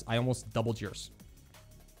 96k DPS. I almost doubled yours.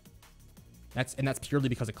 That's purely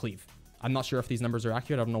because of cleave. I'm not sure if these numbers are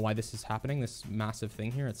accurate. I don't know why this is happening. This massive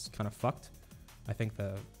thing here, it's kind of fucked. I think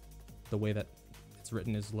the way that it's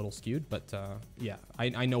written is a little skewed, but yeah,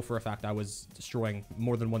 I know for a fact I was destroying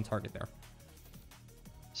more than one target there.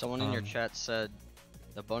 Someone in your chat said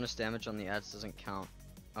the bonus damage on the ads doesn't count.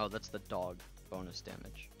 Oh, that's the dog bonus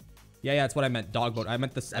damage. Yeah, that's what I meant. Dog boat. I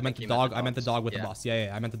meant the dog. I meant the dog with the boss.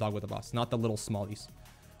 Yeah, I meant the dog with the boss, not the little smallies.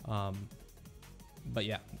 But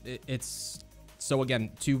yeah, it's so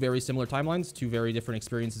again, two very similar timelines, two very different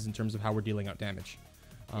experiences in terms of how we're dealing out damage.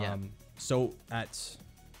 So let's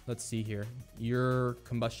see here. Your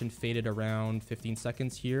combustion faded around 15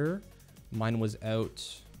 seconds here. Mine was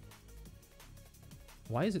out.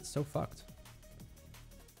 Why is it so fucked?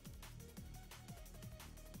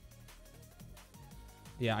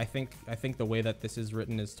 Yeah, I think the way that this is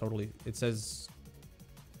written is totally, it says,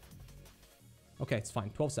 okay, it's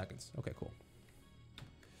fine. 12 seconds. Okay, cool.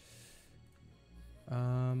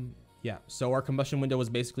 Yeah, so our combustion window was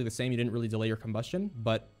basically the same. You didn't really delay your combustion,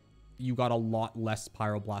 but you got a lot less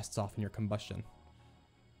pyroblasts off in your combustion.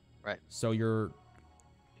 Right. So your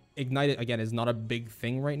ignited, again, is not a big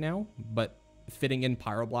thing right now, but fitting in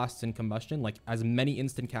pyroblasts in combustion, like as many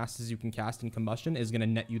instant casts as you can cast in combustion, is going to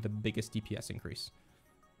net you the biggest DPS increase.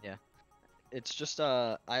 Yeah. It's just,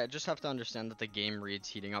 I just have to understand that the game reads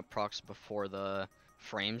heating up procs before the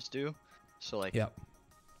frames do. So, like, yep.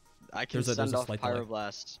 I can send off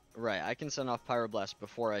pyroblasts. Right, I can send off pyroblasts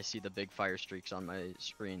before I see the big fire streaks on my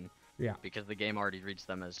screen. Yeah. Because the game already reads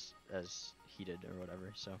them as heated or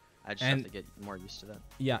whatever. So I just have to get more used to that.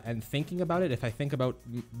 Yeah, and thinking about it, if I think about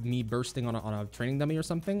me bursting on a training dummy or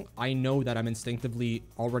something, I know that I'm instinctively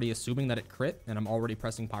already assuming that it crit, and I'm already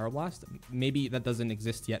pressing pyroblast. Maybe that doesn't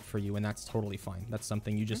exist yet for you, and that's totally fine. That's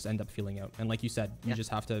something you just end up feeling out. And like you said, you just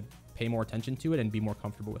have to pay more attention to it and be more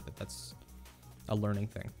comfortable with it. That's a learning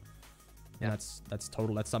thing. And that's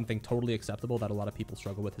something totally acceptable that a lot of people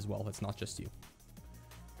struggle with as well. It's not just you.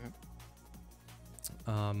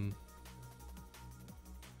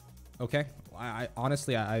 Okay. I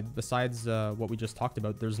honestly, besides what we just talked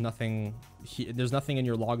about, there's nothing in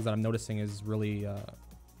your logs that I'm noticing is really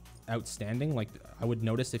outstanding. Like, I would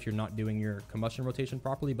notice if you're not doing your combustion rotation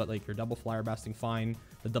properly, but like your double flyer basting fine,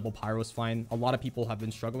 the double pyro is fine. A lot of people have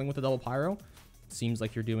been struggling with the double pyro. It seems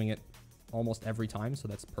like you're doing it almost every time, so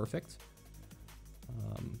that's perfect.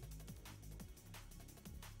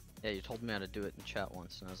 Yeah, you told me how to do it in chat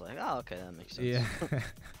once, and I was like, oh, okay, that makes sense. Yeah.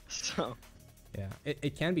 So. Yeah,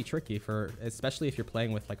 it can be tricky especially if you're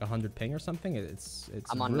playing with like 100 ping or something. It's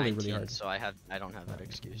I'm on really, 19, really hard. So I don't have that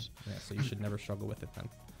excuse. Yeah, so you should never struggle with it then.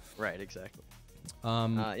 Right, exactly.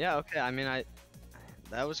 Yeah, okay. I mean,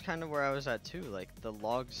 that was kind of where I was at too. Like the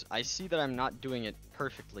logs, I see that I'm not doing it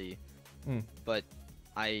perfectly, but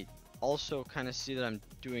I also kind of see that I'm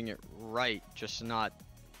doing it right, just not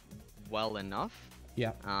well enough.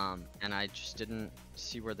 Yeah. And I just didn't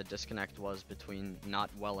see where the disconnect was between not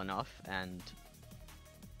well enough and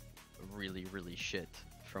really, really shit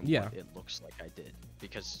from what it looks like I did.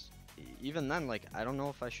 Because even then, like, I don't know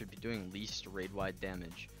if I should be doing least raid-wide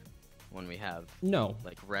damage when we have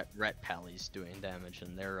like ret pallies doing damage,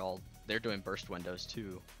 and they're doing burst windows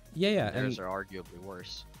too. Yeah, and theirs are arguably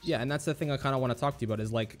worse. So. Yeah, and that's the thing I kind of want to talk to you about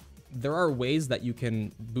is like, there are ways that you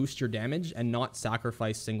can boost your damage and not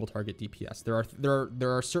sacrifice single target DPS.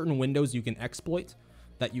 There are certain windows you can exploit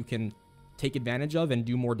that you can take advantage of and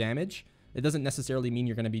do more damage. It doesn't necessarily mean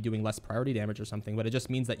you're going to be doing less priority damage or something, but it just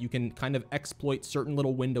means that you can kind of exploit certain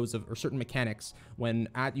little windows or certain mechanics when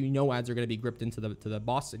ads are going to be gripped into the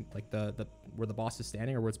boss, like the where the boss is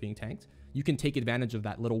standing or where it's being tanked. You can take advantage of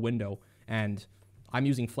that little window. And I'm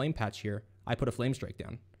using Flame Patch here. I put a Flame Strike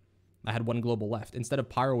down. I had one global left. Instead of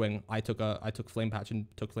pyroing, I took Flame Patch and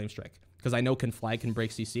took Flame Strike because I know flag can break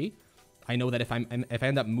CC. I know that if I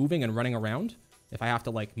end up moving and running around, if I have to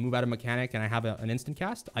like move out of mechanic and I have an instant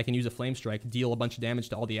cast, I can use a Flame Strike, deal a bunch of damage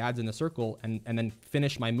to all the ads in the circle, and then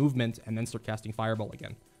finish my movement and then start casting Fireball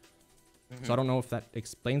again. So I don't know if that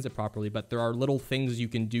explains it properly, but there are little things you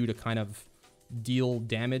can do to kind of deal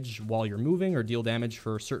damage while you're moving or deal damage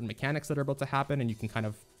for certain mechanics that are about to happen, and you can kind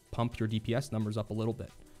of pump your DPS numbers up a little bit.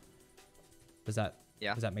 Does that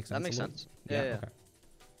make sense? That makes sense. Yeah. Okay.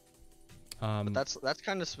 But that's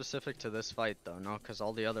kind of specific to this fight though, no? Because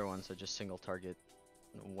all the other ones are just single target,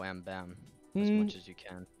 wham bam, as much as you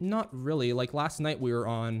can. Not really. Like last night we were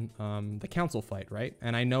on the council fight, right?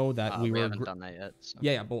 And I know that we haven't done that yet. So.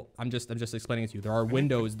 Yeah, but I'm just explaining it to you. There are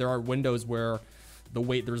windows. There are windows where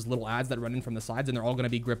there's little ads that run in from the sides, and they're all going to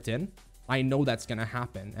be gripped in. I know that's going to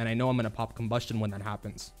happen. And I know I'm going to pop combustion when that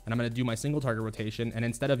happens. And I'm going to do my single target rotation. And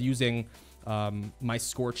instead of using my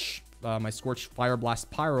Scorch Fire Blast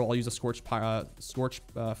Pyro, I'll use a Scorch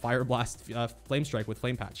Fire Blast Flame Strike with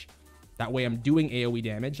Flame Patch. That way I'm doing AoE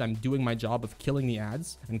damage. I'm doing my job of killing the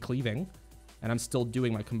adds and cleaving. And I'm still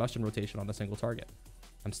doing my combustion rotation on the single target.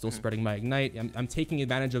 I'm still spreading my ignite. I'm taking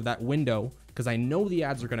advantage of that window because I know the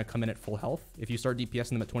adds are going to come in at full health. If you start DPSing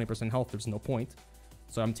them at 20% health, there's no point.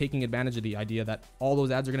 So I'm taking advantage of the idea that all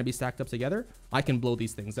those adds are going to be stacked up together. I can blow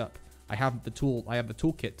these things up. I have the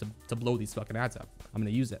toolkit to blow these fucking adds up. I'm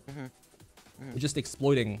going to use it. You're just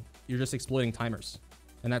exploiting timers.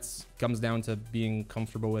 And that's comes down to being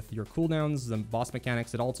comfortable with your cooldowns, the boss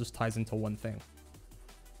mechanics. It all just ties into one thing.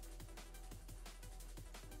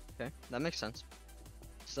 Okay, that makes sense.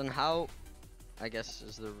 So then how, I guess,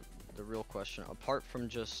 is the real question, apart from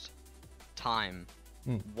just time,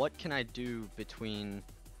 what can I do between,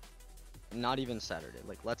 not even Saturday,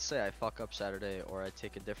 like let's say I fuck up Saturday or I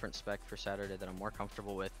take a different spec for Saturday that I'm more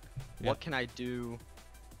comfortable with. What can I do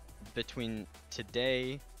between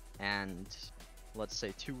today and let's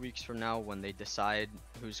say 2 weeks from now when they decide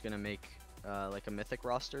who's gonna make like a mythic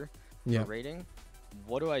roster for rating?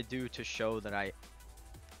 What do I do to show that I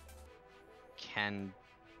can,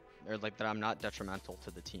 or like that I'm not detrimental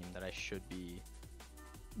to the team, that I should be,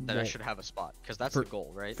 that I should have a spot, because that's the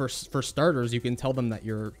goal, right? For starters, you can tell them that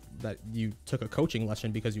you took a coaching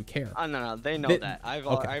lesson because you care. Oh no, they know that. I've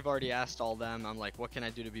already asked all them. I'm like, what can I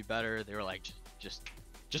do to be better? They were like, just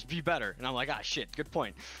be better. And I'm like, ah, shit, good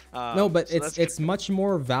point. No, but so it's much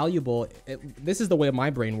more valuable. This is the way my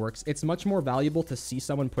brain works. It's much more valuable to see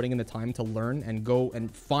someone putting in the time to learn and go and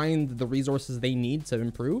find the resources they need to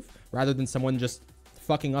improve, rather than someone just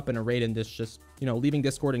fucking up in a raid and just leaving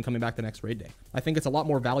Discord and coming back the next raid day. I think it's a lot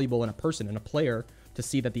more valuable in a person and a player to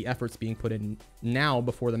see that the effort's being put in now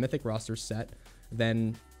before the mythic roster's set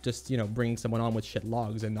than just bringing someone on with shit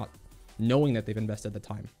logs and not knowing that they've invested the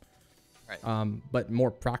time. Right. But more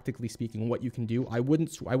practically speaking, what you can do, I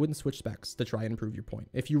wouldn't switch specs to try and improve your point.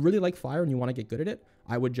 If you really like fire and you want to get good at it,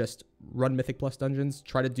 I would just run Mythic Plus dungeons,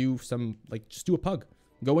 try to do some, just do a pug.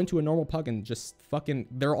 Go into a normal pug and just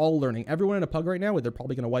they're all learning. Everyone in a pug right now, they're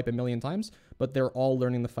probably going to wipe a million times, but they're all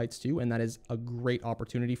learning the fights too. And that is a great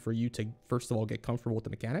opportunity for you to, first of all, get comfortable with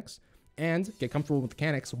the mechanics and get comfortable with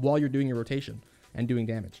mechanics while you're doing your rotation and doing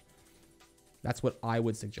damage. That's what I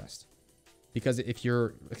would suggest. Because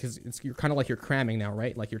you're kind of like you're cramming now,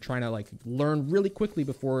 right? Like you're trying to learn really quickly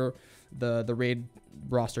before the raid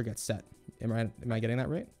roster gets set. Am I getting that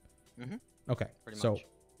right? Mm-hmm. Okay. Pretty much.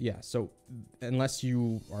 Yeah, so unless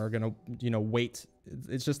you are going to, wait,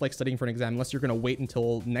 it's just like studying for an exam. Unless you're going to wait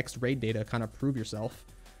until next raid day to kind of prove yourself,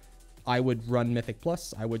 I would run Mythic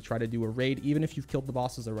Plus. I would try to do a raid, even if you've killed the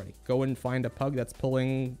bosses already. Go and find a pug that's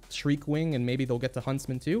pulling Shriek Wing, and maybe they'll get to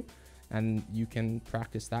Huntsman too, and you can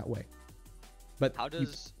practice that way. But how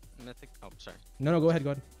does Mythic... Oh, sorry. No, go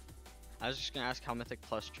ahead. I was just going to ask how Mythic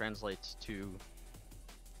Plus translates to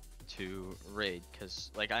raid, because,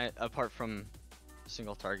 apart from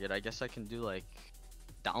single target, I guess I can do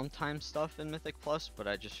downtime stuff in Mythic Plus, but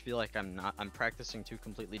I just feel like I'm practicing two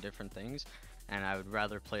completely different things, and I would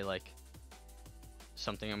rather play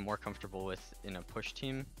something I'm more comfortable with in a push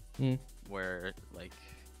team, where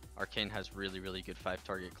Arcane has really good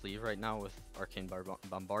 5-target cleave right now with Arcane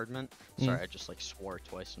Bombardment. Sorry, I just swore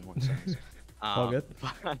twice in one sentence. All good.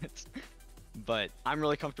 But I'm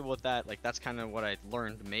really comfortable with that. That's kind of what I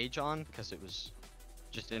learned Mage on, because it was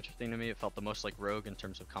just interesting to me. It felt the most like Rogue in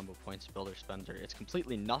terms of combo points, builder, spender. It's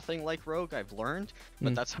completely nothing like Rogue, I've learned,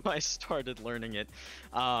 but that's how I started learning it.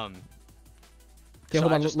 Okay, so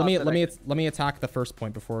hold on. Let me attack the first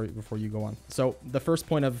point before you go on. So the first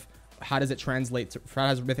point of how does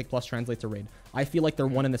Mythic Plus translate to raid? I feel like they're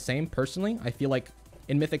one and the same personally. I feel like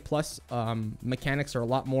in Mythic Plus, mechanics are a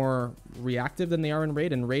lot more reactive than they are in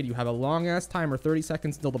raid. In raid, you have a long ass timer, 30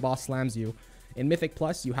 seconds until the boss slams you. In Mythic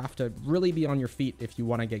Plus, you have to really be on your feet if you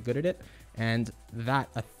want to get good at it, and that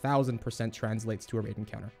 1000% translates to a raid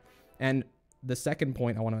encounter. And the second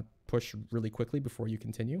point I want to push really quickly before you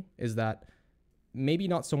continue is that maybe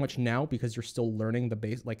not so much now, because you're still learning the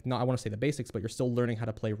base, I want to say the basics, but you're still learning how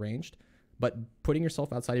to play ranged. But putting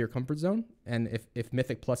yourself outside of your comfort zone, and if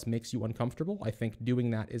Mythic Plus makes you uncomfortable, I think doing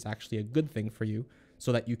that is actually a good thing for you,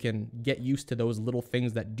 so that you can get used to those little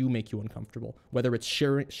things that do make you uncomfortable. Whether it's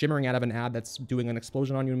shimmering out of an ad that's doing an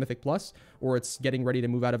explosion on you in Mythic Plus, or it's getting ready to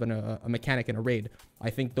move out of a mechanic in a raid. I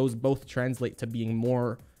think those both translate to being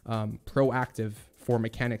more proactive for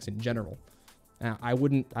mechanics in general. I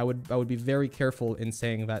would be very careful in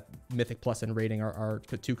saying that Mythic Plus and raiding are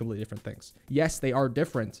two completely different things. Yes, they are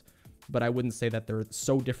different, but I wouldn't say that they're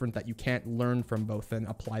so different that you can't learn from both and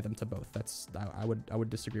apply them to both. I would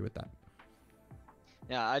disagree with that.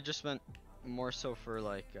 Yeah, I just meant more so for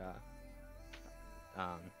like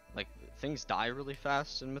things die really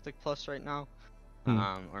fast in Mythic Plus right now.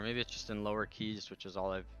 Or maybe it's just in lower keys, which is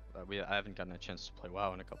all I haven't gotten a chance to play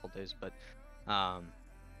WoW in a couple days, but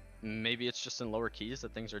maybe it's just in lower keys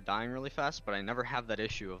that things are dying really fast. But I never have that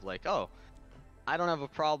issue of like, oh, I don't have a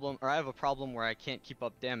problem, or I have a problem where I can't keep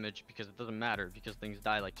up damage because it doesn't matter because things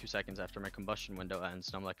die like 2 seconds after my combustion window ends,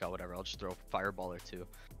 and I'm like, oh, whatever, I'll just throw a fireball or two.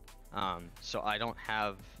 So I don't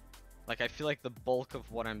have, like, I feel like the bulk of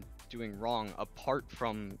what I'm doing wrong, apart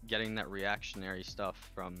from getting that reactionary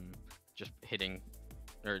stuff from just hitting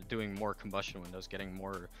or doing more combustion windows, getting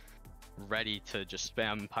more ready to just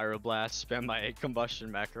spam pyroblast, spam my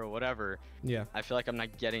combustion macro, whatever. Yeah, I feel like I'm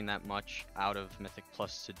not getting that much out of Mythic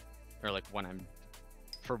Plus to, or like when I'm,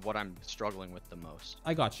 for what I'm struggling with the most.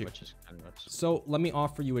 I got you. Which is kind of so let me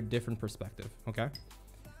offer you a different perspective, okay?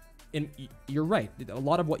 And you're right. A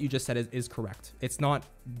lot of what you just said is correct. It's not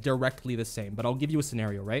directly the same, but I'll give you a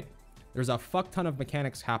scenario, right? There's a fuck ton of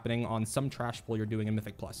mechanics happening on some trash pull you're doing in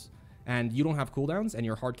Mythic Plus, and you don't have cooldowns, and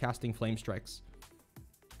you're hard casting flame strikes,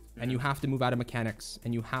 and you have to move out of mechanics,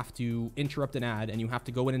 and you have to interrupt an ad, and you have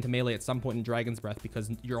to go into melee at some point in Dragon's Breath because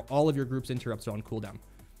all of your group's interrupts are on cooldown.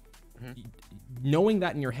 Knowing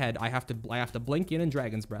that in your head, I have to blink in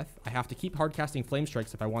Dragon's Breath. I have to keep hard casting flame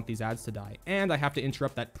strikes if I want these ads to die, and I have to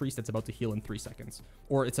interrupt that priest that's about to heal in 3 seconds,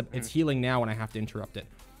 or it's healing now and I have to interrupt it.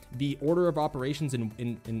 The order of operations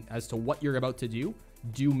in as to what you're about to do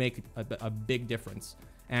make a big difference.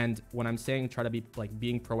 And when I'm saying try to be like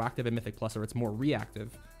being proactive in Mythic Plus, or it's more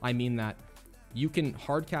reactive, I mean that you can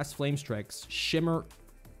hard cast flame strikes, shimmer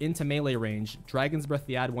into melee range, Dragon's Breath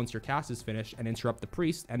the ad once your cast is finished and interrupt the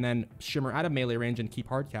priest, and then shimmer out of melee range and keep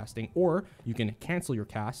hard casting. Or you can cancel your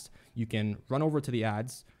cast, you can run over to the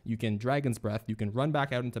ads, you can Dragon's Breath, you can run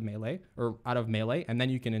back out into melee or out of melee, and then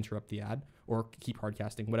you can interrupt the ad or keep hard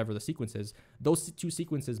casting, whatever the sequence is. Those two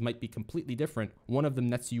sequences might be completely different. One of them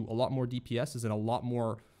nets you a lot more DPS, is a lot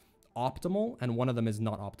more optimal, and one of them is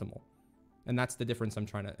not optimal. And that's the difference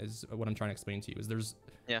what I'm trying to explain to you, is there's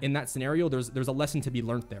in that scenario, there's a lesson to be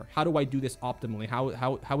learned there. How do I do this optimally?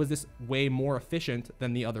 How is this way more efficient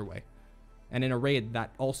than the other way? And in a raid, that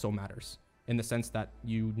also matters in the sense that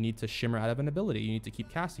you need to shimmer out of an ability. You need to keep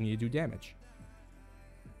casting, you do damage.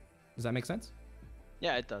 Does that make sense?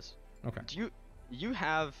 Yeah, it does. Okay. Do you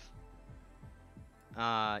have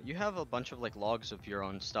a bunch of like logs of your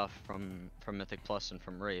own stuff from Mythic Plus and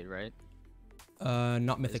from Raid, right?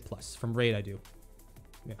 Not Mythic Plus. From Raid, I do.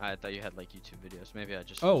 Yeah. I thought you had like YouTube videos. Maybe I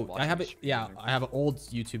just. Oh, I have it. Yeah, I have old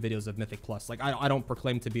YouTube videos of Mythic Plus. Like I don't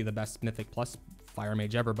proclaim to be the best Mythic Plus Fire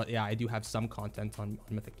Mage ever, but yeah, I do have some content on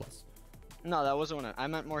Mythic Plus. No, that wasn't what I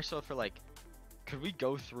meant. More so for like, could we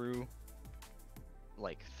go through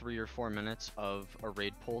like 3 or 4 minutes of a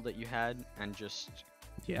raid poll that you had and just.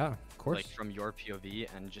 Yeah, of course. Like from your POV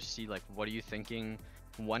and just see like what are you thinking,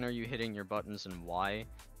 when are you hitting your buttons and why?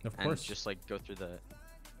 Of course. And just like go through the.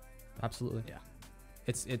 Absolutely. Yeah.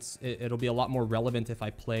 It'll be a lot more relevant if I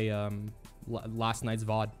play last night's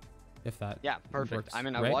VOD, if that. Yeah, perfect. Works, I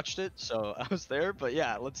mean, right? I watched it, so I was there. But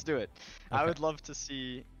yeah, let's do it. Okay. I would love to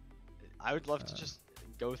see. I would love to just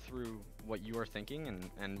go through what you are thinking,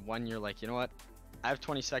 and when you're like, you know what, I have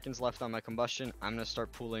 20 seconds left on my combustion. I'm gonna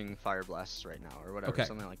start pooling fire blasts right now, or whatever,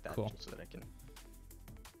 something like that, cool. So that I can.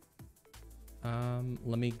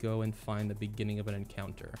 Let me go and find the beginning of an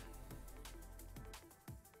encounter.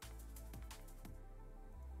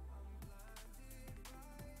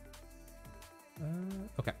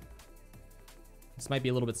 Okay. This might be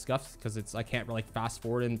a little bit scuffed because I can't really fast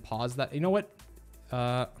forward and pause that. You know what?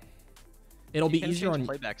 It'll be easier on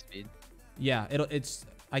playback speed. Yeah, it's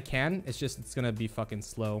gonna be fucking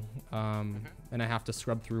slow. And I have to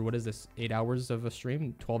scrub through, what is this, 8 hours of a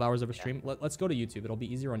stream, 12 hours of a stream. Let's go to YouTube. It'll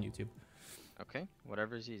be easier on YouTube. Okay,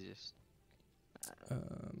 whatever's easiest.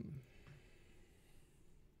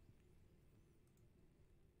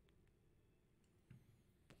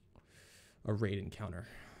 A raid encounter.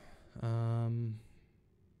 I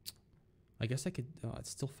guess I could. It's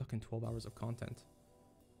still fucking 12 hours of content.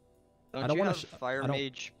 I don't want to. Fire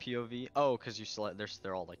Mage POV. Oh, because you still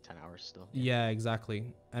they're all like 10 hours still. Yeah,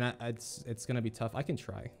 exactly. And it's gonna be tough. I can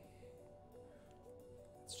try.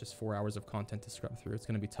 It's just 4 hours of content to scrub through. It's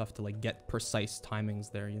gonna be tough to like get precise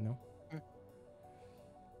timings there, you know.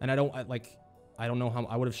 And I don't know how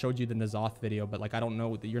I would have showed you the Nazoth video, but like I don't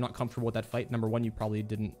know that you're not comfortable with that fight. Number one, you probably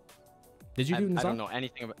didn't. Did you do Nazoth? I don't know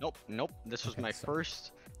anything about. Nope. This was my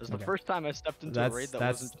first. This was the first time I stepped into a raid that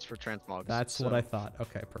wasn't just for transmogs. That's what I thought.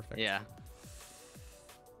 Okay, perfect. Yeah.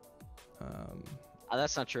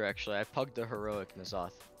 That's not true, actually. I pugged a heroic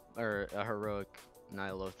N'Zoth, or a heroic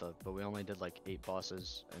Ny'alotha, but we only did like 8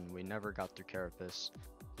 bosses, and we never got through Carapace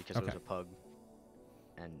because it was a pug,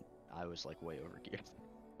 and I was like way overgeared,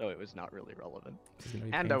 so it was not really relevant.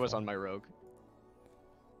 And I was on my rogue.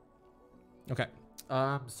 Okay,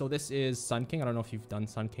 so this is Sun King. I don't know if you've done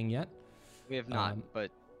Sun King yet. We have not,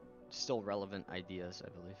 but still relevant ideas, I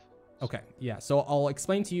believe. Okay, yeah. So I'll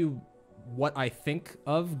explain to you what I think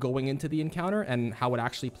of going into the encounter and how it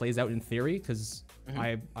actually plays out in theory, because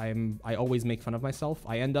I always make fun of myself.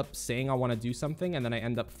 I end up saying I want to do something and then I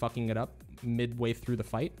end up fucking it up midway through the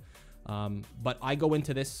fight. But I go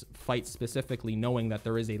into this fight specifically knowing that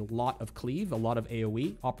there is a lot of cleave, a lot of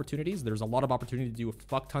AoE opportunities. There's a lot of opportunity to do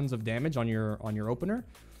fuck tons of damage on your opener,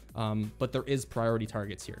 but there is priority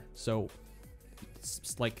targets here. So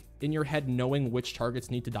it's like in your head, knowing which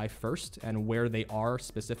targets need to die first and where they are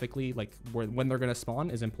specifically, like when they're going to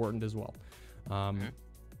spawn, is important as well.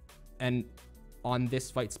 And on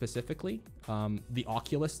this fight specifically, the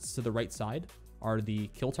Oculists to the right side are the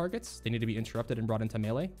kill targets. They need to be interrupted and brought into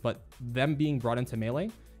melee, but them being brought into melee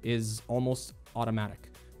is almost automatic.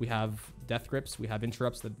 We have death grips, we have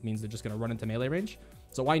interrupts. That means they're just going to run into melee range.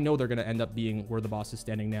 So I know they're going to end up being where the boss is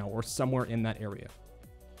standing now, or somewhere in that area.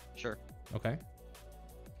 Sure. Okay.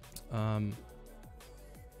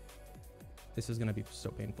 This is going to be so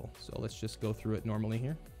painful. So let's just go through it normally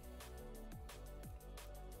here.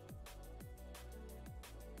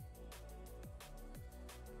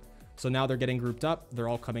 So now they're getting grouped up. They're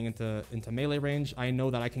all coming into melee range. I know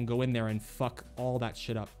that I can go in there and fuck all that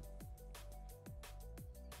shit up.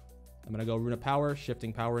 I'm going to go Rune of Power,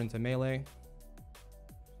 shifting power into melee.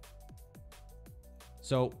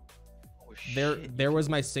 So there was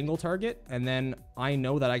my single target, and then I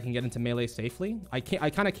know that I can get into melee safely. I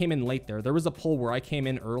kind of came in late there. There was a pull where I came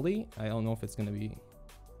in early. I don't know if it's going to be...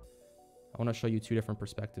 I want to show you 2 different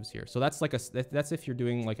perspectives here. So that's like that's if you're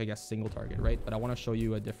doing, like, I guess single target, right? But I want to show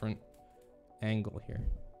you a different angle here.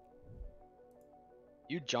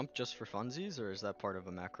 You jump just for funsies, or is that part of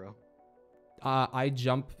a macro? I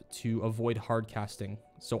jump to avoid hard casting.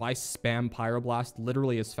 So I spam Pyroblast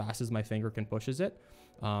literally as fast as my finger can pushes it.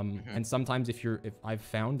 And sometimes if I've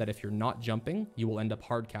found that if you're not jumping, you will end up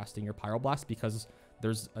hard casting your Pyroblast because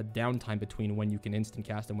there's a downtime between when you can instant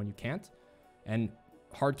cast and when you can't. And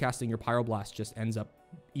hard casting your Pyroblast just ends up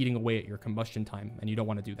eating away at your combustion time, and you don't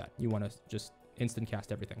want to do that. You want to just instant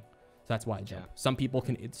cast everything. So that's why I jump. Yeah. Some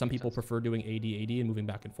people prefer doing AD and moving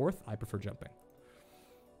back and forth. I prefer jumping.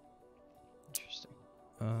 Interesting.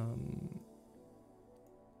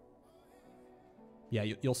 Yeah,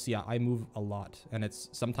 you'll see I move a lot, and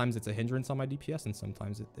sometimes it's a hindrance on my DPS, and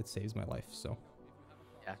sometimes it saves my life. So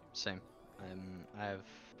yeah, same. I have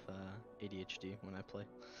ADHD when I play.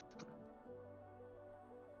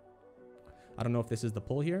 I don't know if this is the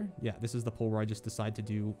pull here. Yeah, this is the pull where I just decide to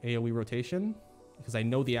do AoE rotation because I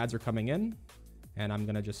know the ads are coming in, and I'm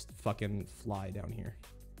gonna just fucking fly down here.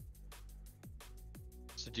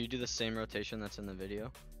 So do you do the same rotation that's in the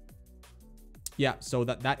video? Yeah, so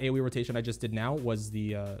that AoE rotation I just did now was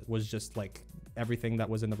just like everything that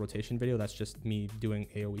was in the rotation video. That's just me doing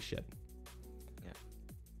AoE shit. Yeah.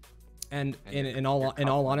 And in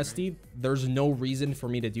all honesty, there's no reason for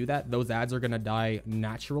me to do that. Those ads are gonna die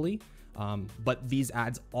naturally. But these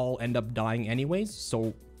ads all end up dying anyways.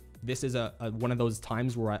 So this is one of those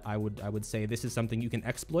times where I would say this is something you can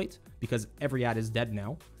exploit because every ad is dead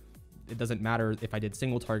now. It doesn't matter if I did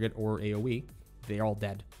single target or AoE, they're all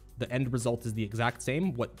dead. The end result is the exact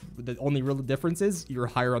same. What the only real difference is you're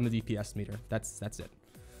higher on the DPS meter. That's it.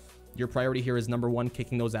 Your priority here is number 1,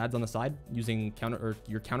 kicking those ads on the side, using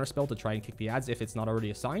your counter spell to try and kick the ads if it's not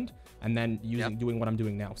already assigned, and then doing what I'm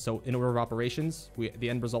doing now. So in order of operations, the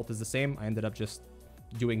end result is the same. I ended up just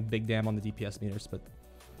doing big damn on the DPS meters, but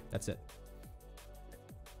that's it.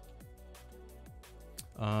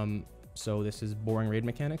 So this is boring raid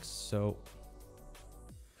mechanics. So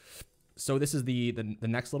this is the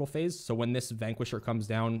next little phase. So when this Vanquisher comes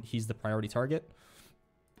down, he's the priority target.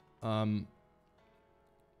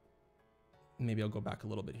 Maybe I'll go back a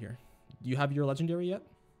little bit here. Do you have your legendary yet?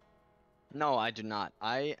 No, I do not.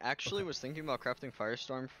 I actually was thinking about crafting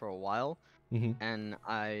Firestorm for a while, and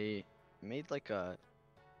I made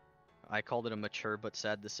I called it a mature but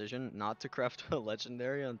sad decision not to craft a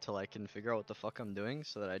legendary until I can figure out what the fuck I'm doing,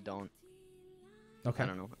 so that I don't. Okay. I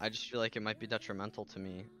don't know. I just feel like it might be detrimental to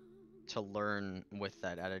me to learn with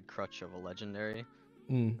that added crutch of a legendary.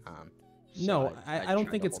 No, I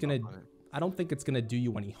don't think it's gonna. I don't think it's gonna do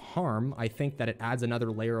you any harm. I think that it adds another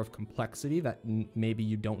layer of complexity that maybe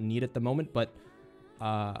you don't need at the moment. But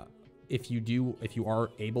if you are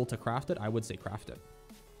able to craft it, I would say craft it.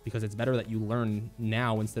 because it's better that you learn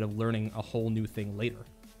now instead of learning a whole new thing later.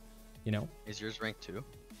 You know? Is yours rank 2?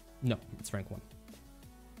 No, it's rank 1.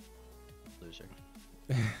 Loser.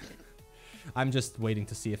 I'm just waiting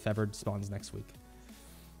to see if ever spawns next week.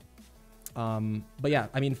 But yeah,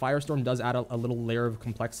 I mean, Firestorm does add a little layer of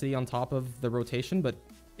complexity on top of the rotation, but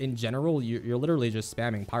in general, you're literally just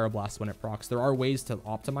spamming Pyroblast when it procs. There are ways to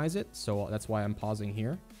optimize it, so that's why I'm pausing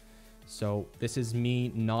here. So this is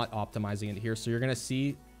me not optimizing it here. So you're going to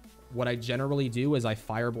see what I generally do is I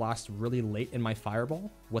Fire Blast really late in my Fireball.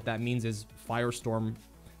 What that means is Firestorm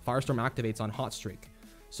activates on Hot Streak.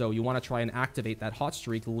 So you want to try and activate that Hot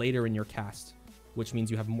Streak later in your cast, which means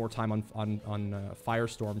you have more time on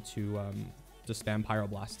Firestorm to spam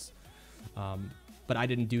Pyroblasts. But I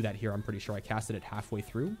didn't do that here. I'm pretty sure I casted it halfway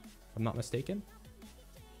through, if I'm not mistaken.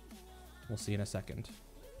 We'll see in a second.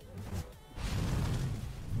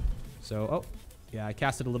 So, oh, yeah, I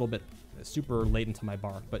casted a little bit super late into my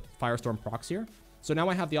bar, but Firestorm procs here. So now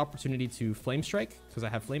I have the opportunity to Flame Strike because I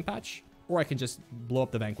have Flame Patch, or I can just blow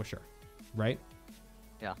up the Vanquisher, right?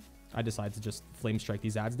 Yeah. I decide to just Flame Strike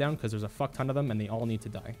these ads down because there's a fuck ton of them and they all need to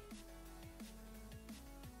die.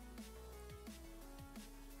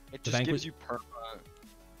 It just gives you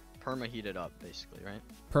perma heated up, basically, right?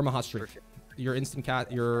 Perma Hot Streak. Your instant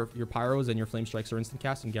cast, your Pyros and your Flame Strikes are instant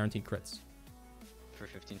cast and guaranteed crits. For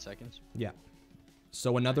 15 seconds? Yeah.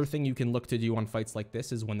 So another thing you can look to do on fights like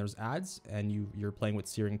this is when there's ads and you're playing with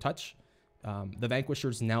Searing Touch, the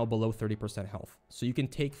Vanquisher's now below 30% health. So you can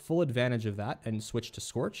take full advantage of that and switch to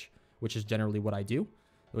Scorch, which is generally what I do,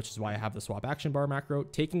 which is why I have the swap action bar macro.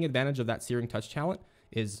 Taking advantage of that Searing Touch talent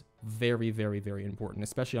is very, very, very important,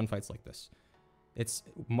 especially on fights like this. It's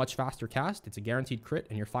much faster cast, it's a guaranteed crit,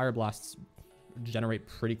 and your Fire Blasts generate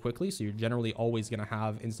pretty quickly, so you're generally always going to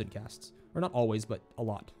have instant casts. Or not always, but a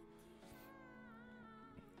lot.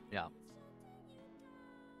 Yeah.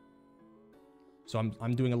 So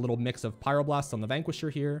I'm doing a little mix of Pyroblast on the Vanquisher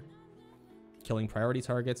here, killing priority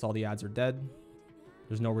targets. All the ads are dead.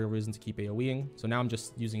 There's no real reason to keep AoEing. So now I'm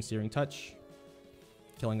just using Searing Touch,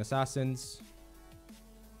 killing assassins.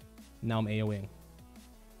 Now I'm AoEing.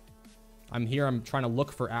 I'm trying to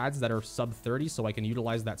look for ads that are sub 30 so I can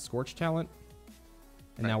utilize that Scorch talent.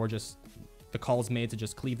 And now the call is made to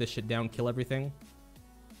just cleave this shit down, kill everything.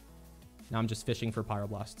 Now I'm just fishing for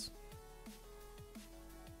Pyroblasts.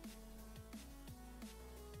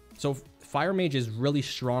 So Fire Mage is really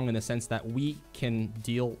strong in the sense that we can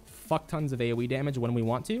deal fuck tons of AoE damage when we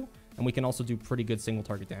want to, and we can also do pretty good single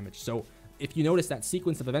target damage. So if you notice that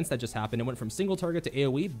sequence of events that just happened, it went from single target to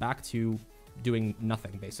AoE back to doing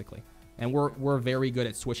nothing, basically. And we're very good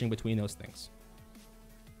at switching between those things.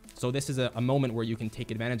 So this is a moment where you can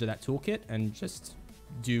take advantage of that toolkit and just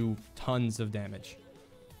do tons of damage.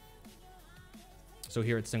 So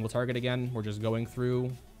here it's single target again. We're just going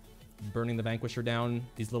through, burning the Vanquisher down.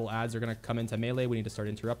 These little ads are going to come into melee. We need to start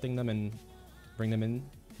interrupting them and bring them in,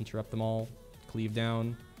 interrupt them all, cleave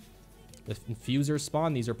down. The Infusers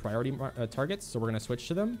spawn. These are priority targets, so we're going to switch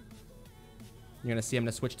to them. You're going to see I'm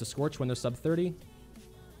going to switch to Scorch when they're sub 30.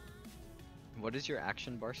 What is your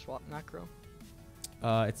action bar swap macro?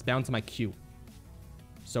 It's bound to my Q.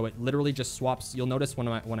 So it literally just swaps. You'll notice when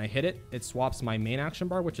I hit it, it swaps my main action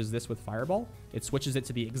bar, which is this with Fireball. It switches it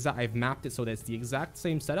to the exact. I've mapped it so that it's the exact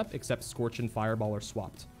same setup, except Scorch and Fireball are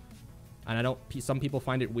swapped. And I don't. Some people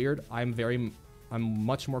find it weird. I'm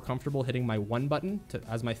much more comfortable hitting my 1 button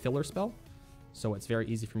as my filler spell. So it's very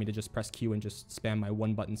easy for me to just press Q and just spam my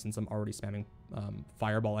 1 button since I'm already spamming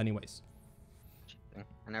Fireball anyways.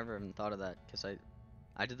 I never even thought of that because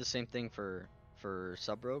I did the same thing for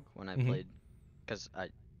Sub Rogue when I played, because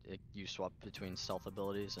you swap between stealth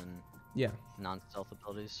abilities and non-stealth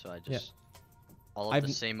abilities, so I just all of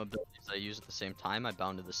the same abilities I use at the same time, I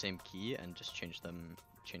bound to the same key and just changed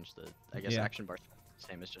the action bar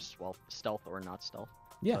same as just stealth or not stealth.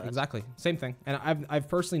 Yeah, so exactly. Same thing. And I've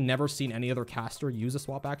personally never seen any other caster use a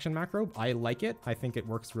swap action macro. I like it. I think it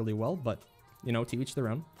works really well, but you know, to each their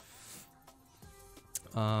own.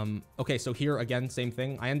 Okay, so here again, same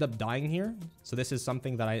thing. I end up dying here. So this is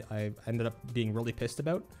something that I ended up being really pissed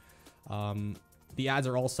about. The ads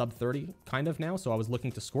are all sub 30 kind of now. So I was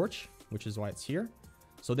looking to Scorch, which is why it's here.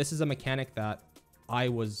 So this is a mechanic that I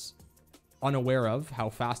was unaware of how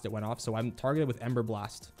fast it went off. So I'm targeted with Ember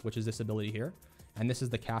Blast, which is this ability here. And this is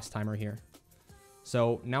the cast timer here.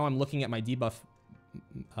 So now I'm looking at my debuff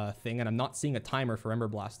thing and I'm not seeing a timer for Ember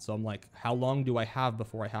Blast. So I'm like, how long do I have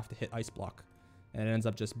before I have to hit Ice Block? And it ends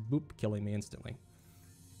up just boop killing me instantly.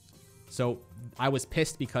 So I was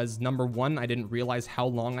pissed because number one, I didn't realize how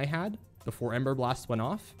long I had before Ember Blast went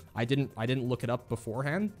off. I didn't look it up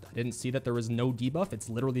beforehand. I didn't see that there was no debuff. It's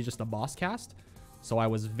literally just a boss cast. So I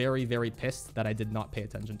was very, very pissed that I did not pay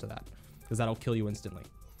attention to that, because that'll kill you instantly.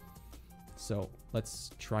 So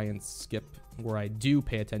let's try and skip where I do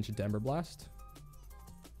pay attention to Ember Blast.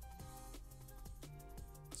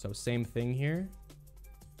 So same thing here.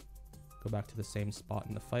 Go back to the same spot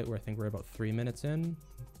in the fight where I think we're about 3 minutes in.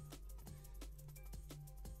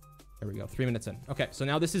 There we go, 3 minutes in. Okay, so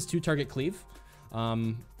now this is 2-target cleave.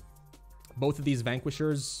 Both of these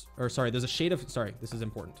vanquishers, or sorry, there's a shade of, sorry, this is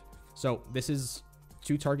important. So this is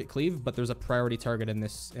 2-target cleave, but there's a priority target in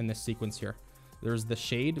this sequence here. There's the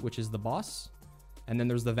shade, which is the boss, and then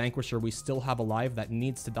there's the vanquisher we still have alive that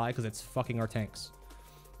needs to die because it's fucking our tanks.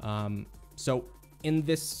 So in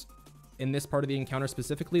this part of the encounter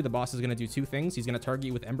specifically, the boss is going to do 2 things. He's going to target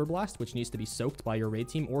you with Ember Blast, which needs to be soaked by your raid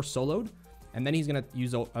team or soloed. And then he's going to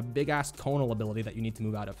use a big-ass conal ability that you need to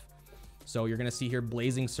move out of. So you're going to see here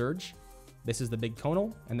Blazing Surge. This is the big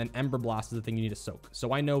conal. And then Ember Blast is the thing you need to soak.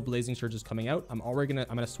 So I know Blazing Surge is coming out. I'm going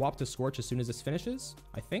to swap to Scorch as soon as this finishes,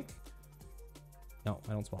 I think. No,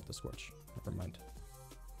 I don't swap to Scorch. Never mind.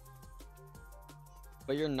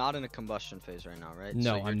 But you're not in a combustion phase right now, right?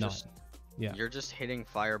 No, so I'm not. Yeah. You're just hitting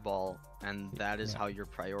Fireball, and that is how you're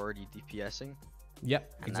priority DPSing?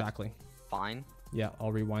 Yep, exactly. Fine. Yeah,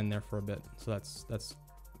 I'll rewind there for a bit. So that's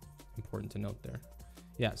important to note there.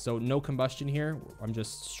 Yeah, so no combustion here. I'm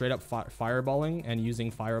just straight up fireballing and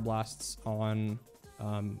using fire blasts on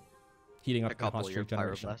heating up the hot streak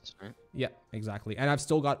generation. Blasts, right? Yeah, exactly. And I've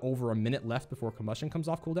still got over a minute left before combustion comes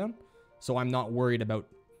off cooldown. So I'm not worried about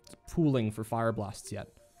pooling for fire blasts yet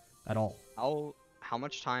at all. How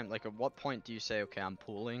much time, like at what point do you say, okay, I'm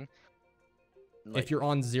pooling? Like, if you're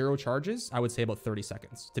on 0 charges, I would say about 30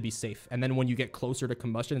 seconds to be safe. And then when you get closer to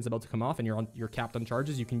combustion, it's about to come off and you're capped on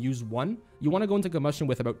charges, you can use 1. You want to go into combustion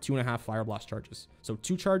with about 2.5 fire blast charges. So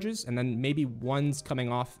 2 charges and then maybe 1's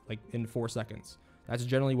coming off like in 4 seconds. That's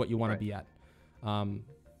generally what you want to be at.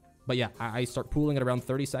 But yeah, I start pooling at around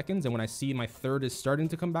 30 seconds. And when I see my 3rd is starting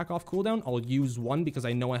to come back off cooldown, I'll use 1 because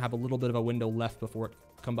I know I have a little bit of a window left before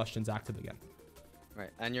combustion's active again. Right,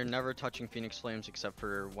 and you're never touching Phoenix Flames except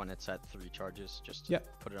for when it's at 3 charges, just to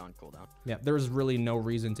put it on cooldown. Yeah, there's really no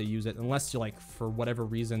reason to use it unless you're like, for whatever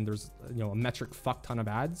reason, there's, you know, a metric fuck ton of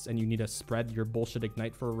ads and you need to spread your bullshit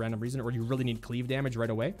ignite for a random reason, or you really need cleave damage right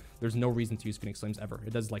away. There's no reason to use Phoenix Flames ever.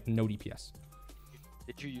 It does like no DPS.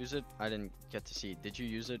 Did you use it? I didn't get to see. Did you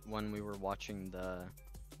use it when we were watching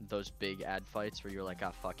those big ad fights where you're like,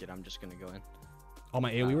 ah, fuck it, I'm just gonna go in? On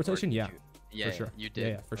my AoE rotation? Yeah, for sure. You did?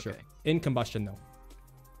 Yeah, for sure. In combustion though.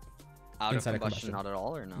 Out of combustion, not at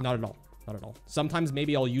all, or no? Not at all. Not at all. Sometimes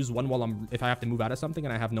maybe I'll use 1 while if I have to move out of something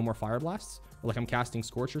and I have no more fire blasts, or like I'm casting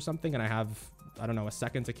Scorch or something and I have, I don't know, a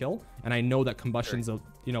second to kill, and I know that combustion's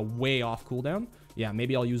way off cooldown. Yeah,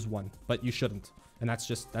 maybe I'll use 1, but you shouldn't. And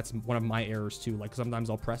that's one of my errors too. Like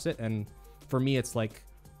sometimes I'll press it, and for me it's like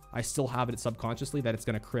I still have it subconsciously that it's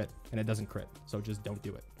gonna crit, and it doesn't crit. So just don't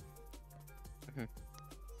do it.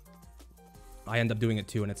 I end up doing it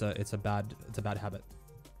too, and it's a bad habit.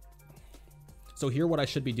 So here, what I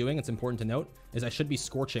should be doing, it's important to note, is I should be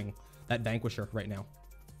scorching that Vanquisher right now.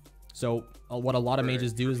 So what a lot of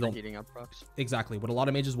mages do is they'll... heating up procs? Exactly. What a lot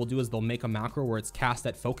of mages will do is they'll make a macro where it's cast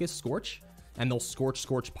at focus, Scorch, and they'll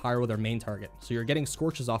Scorch Pyro their main target. So you're getting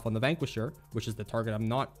Scorches off on the Vanquisher, which is the target I'm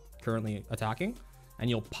not currently attacking, and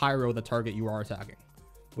you'll Pyro the target you are attacking,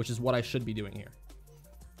 which is what I should be doing here.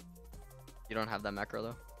 You don't have that macro,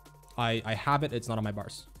 though? I have it. It's not on my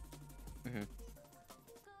bars.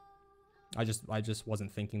 I just wasn't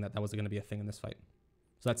thinking that was going to be a thing in this fight.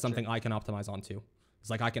 So that's something I can optimize on too. It's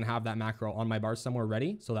like I can have that macro on my bars somewhere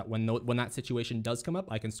ready so that when that situation does come up,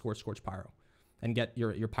 I can Scorch Pyro and get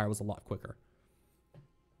your pyros a lot quicker.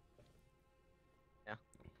 Yeah,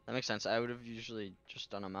 that makes sense. I would have usually just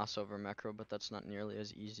done a mouse over macro, but that's not nearly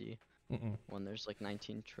as easy when there's like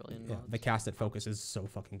 19 trillion mods. The cast at focus is so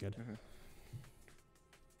fucking good.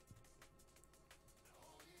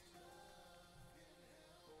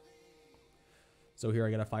 So here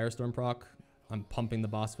I get a Firestorm proc. I'm pumping the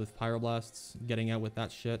boss with Pyroblasts, getting out with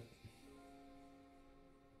that shit.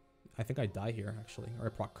 I think I die here, actually. Or I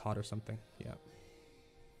proc Caught or something. Yeah.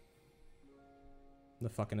 The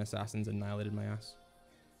fucking assassins annihilated my ass.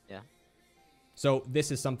 Yeah. So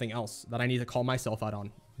this is something else that I need to call myself out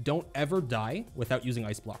on. Don't ever die without using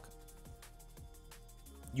Ice Block.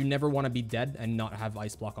 You never want to be dead and not have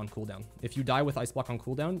Ice Block on cooldown. If you die with Ice Block on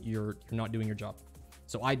cooldown, you're not doing your job.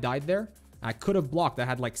 So I died there. I could have blocked. I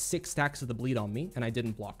had like 6 stacks of the bleed on me, and I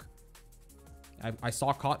didn't block. I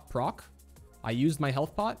saw Caught proc. I used my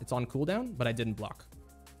health pot. It's on cooldown, but I didn't block.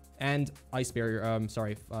 And Ice Barrier,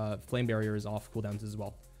 Flame Barrier is off cooldowns as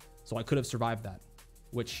well. So I could have survived that,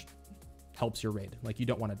 which helps your raid. Like, you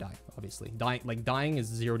don't want to die, obviously. Dying is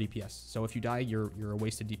 0 DPS. So if you die, you're a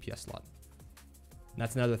wasted DPS slot. And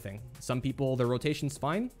that's another thing. Some people, their rotation's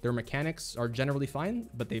fine, their mechanics are generally fine,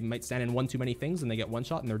 but they might stand in one too many things and they get one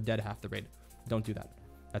shot and they're dead half the raid. Don't do that.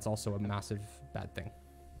 That's also a massive bad thing.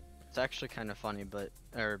 It's actually kind of funny,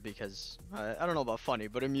 because I don't know about funny,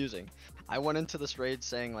 but amusing. I went into this raid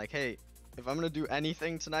saying like, hey, if I'm gonna do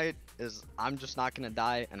anything tonight, I'm just not gonna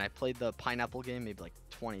die. And I played the pineapple game maybe like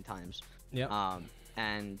 20 times. Yeah.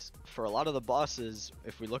 And for a lot of the bosses,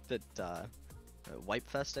 if we looked at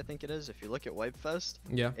Wipefest, I think it is. If you look at Wipefest,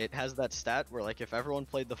 Yeah. it has that stat where like if everyone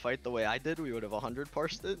played the fight the way I did, we would have 100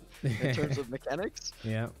 parsed it in terms of mechanics.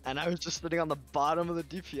 Yeah. And I was just sitting on the bottom of the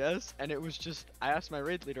DPS, and it was just, I asked my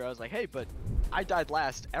raid leader, I was like, hey, but I died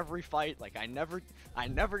last every fight. Like I never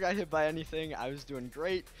got hit by anything. I was doing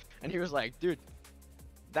great. And he was like, dude,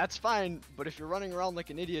 that's fine, but if you're running around like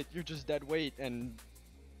an idiot, you're just dead weight, and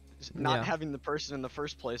not having the person in the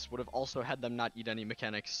first place would have also had them not eat any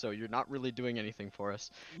mechanics, so you're not really doing anything for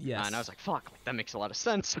us. Yes. And I was like, fuck, like, that makes a lot of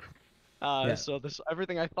sense. So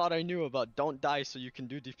everything I thought I knew about don't die so you can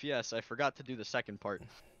do DPS, I forgot to do the second part.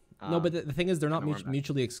 No, but the thing is, they're not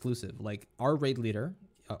mutually exclusive. Like, our raid leader,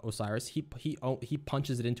 Osiris, he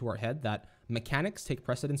punches it into our head that mechanics take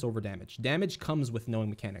precedence over damage. Damage comes with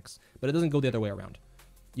knowing mechanics, but it doesn't go the other way around.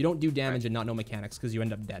 You don't do damage and not know mechanics because you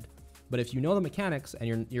end up dead. But if you know the mechanics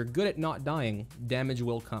and you're good at not dying, damage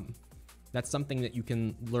will come. That's something that you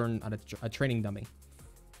can learn at a training dummy,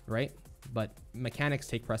 right? But mechanics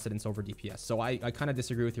take precedence over DPS. So I kind of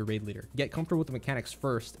disagree with your raid leader. Get comfortable with the mechanics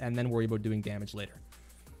first and then worry about doing damage later.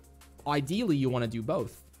 Ideally, you want to do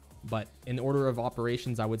both. But in order of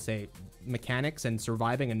operations, I would say mechanics and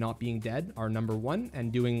surviving and not being dead are number 1,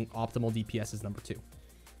 and doing optimal DPS is number 2.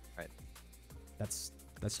 Right. That's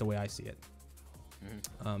the way I see it.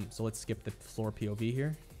 So let's skip the floor POV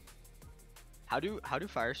here. How do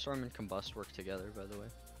Firestorm and Combust work together, by the way?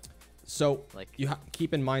 So like you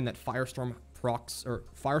keep in mind that Firestorm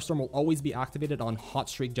will always be activated on hot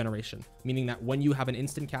streak generation, meaning that when you have an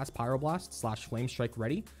instant cast Pyroblast / Flame Strike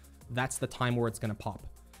ready, that's the time where it's going to pop.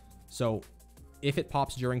 So if it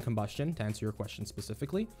pops during combustion, to answer your question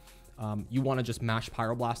specifically, you want to just mash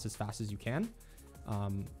Pyroblast as fast as you can.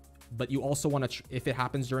 But you also want to, if it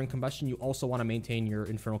happens during combustion, you also want to maintain your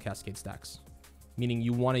Infernal Cascade stacks, meaning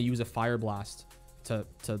you want to use a Fire Blast to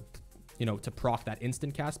proc that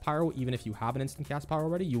instant cast pyro. Even if you have an instant cast pyro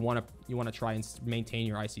already, you want to try and maintain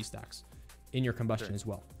your IC stacks in your combustion as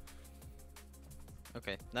well.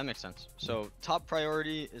 Okay, that makes sense. So top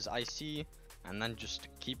priority is IC, and then just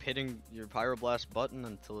keep hitting your Pyroblast button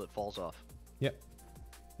until it falls off. Yep,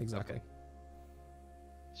 exactly. Okay.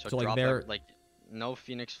 So like drop there, like no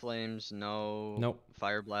Phoenix Flames, no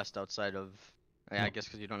Fire Blast outside of. Yeah, I guess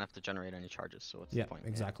because you don't have to generate any charges. So what's the point?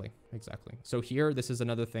 Exactly. So here, this is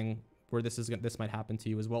another thing where this might happen to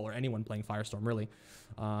you as well, or anyone playing Firestorm really.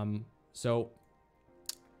 So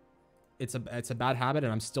it's a bad habit,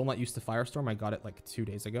 and I'm still not used to Firestorm. I got it like 2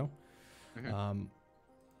 days ago.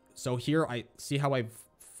 So here I see how I've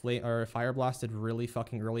Fire Blasted really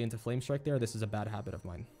fucking early into Flame Strike there. This is a bad habit of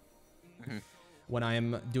mine. When I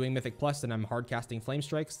am doing Mythic Plus and I'm hard casting Flame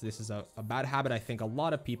Strikes, this is a bad habit I think a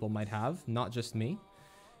lot of people might have, not just me.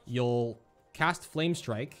 You'll cast Flame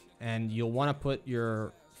Strike and you'll want to put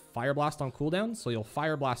your Fire Blast on cooldown, so you'll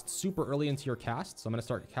Fire Blast super early into your cast. So I'm going to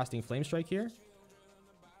start casting Flame Strike here.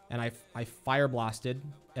 And I Fire Blasted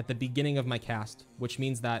at the beginning of my cast, which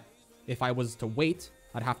means that if I was to wait,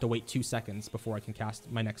 I'd have to wait 2 seconds before I can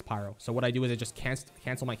cast my next Pyro. So what I do is I just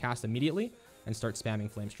cancel my cast immediately and start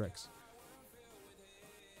spamming Flame Strikes.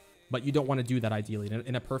 But you don't want to do that ideally.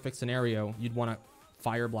 In a perfect scenario, you'd want to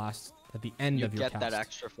Fire Blast at the end of your cast. You get that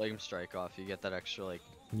extra Flame Strike off. You get that extra, like,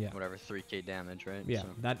 whatever, 3k damage, right? Yeah,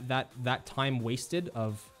 so. that time wasted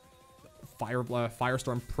of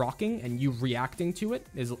Firestorm proccing and you reacting to it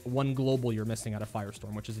is one global you're missing out of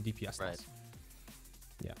Firestorm, which is a DPS right. loss.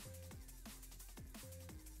 Yeah.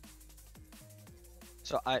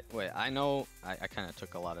 So I know I kind of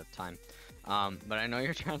took a lot of time, but I know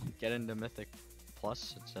you're trying to get into Mythic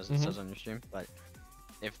Plus. It says on your stream, but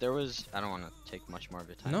if there was, I don't want to take much more of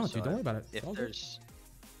your time. No, so dude, don't worry about it. If there's,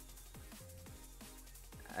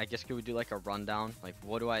 I guess could we do like a rundown? Like,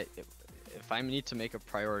 what do if I need to make a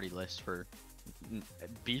priority list for,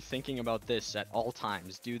 be thinking about this at all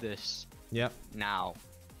times, do this. Yep. Now.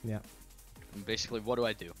 Yeah. Basically, what do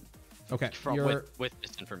I do? Okay. With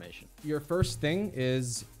this information. Your first thing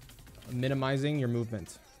is minimizing your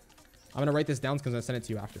movement. I'm gonna write this down because I'm gonna send it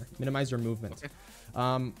to you after. Minimize your movement.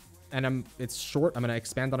 Okay. and it's short. I'm going to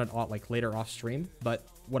expand on it like later off stream. But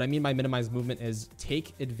what I mean by minimize movement is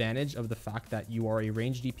take advantage of the fact that you are a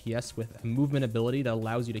ranged DPS with a movement ability that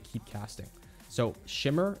allows you to keep casting. So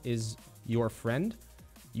Shimmer is your friend.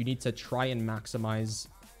 You need to try and maximize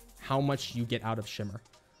how much you get out of Shimmer.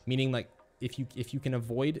 Meaning, like, if you can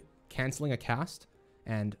avoid canceling a cast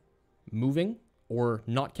and moving, or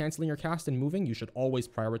not canceling your cast and moving, you should always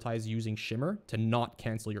prioritize using Shimmer to not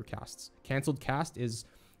cancel your casts. Canceled cast is,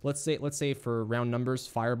 let's say for round numbers,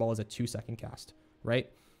 Fireball is a 2-second cast, right?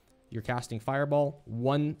 You're casting Fireball,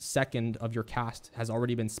 1 second of your cast has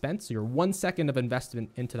already been spent, so you're 1 second of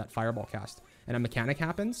investment into that Fireball cast. And a mechanic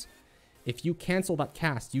happens. If you cancel that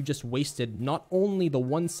cast, you just wasted not only the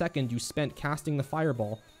 1 second you spent casting the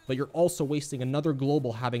Fireball, but you're also wasting another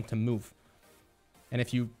global having to move. And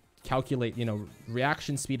if you calculate, you know,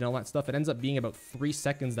 reaction speed and all that stuff, it ends up being about 3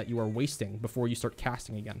 seconds that you are wasting before you start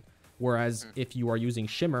casting again. Whereas if you are using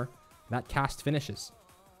Shimmer, that cast finishes.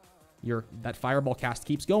 That Fireball cast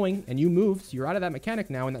keeps going, and you moved, so you're out of that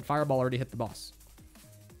mechanic now, and that Fireball already hit the boss.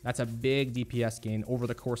 That's a big DPS gain over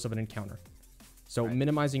the course of an encounter. So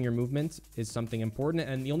minimizing your movement is something important,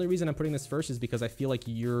 and the only reason I'm putting this first is because I feel like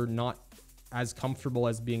you're not as comfortable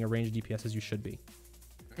as being a ranged DPS as you should be.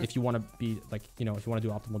 If you want to be, like, you know, if you want to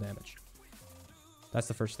do optimal damage. That's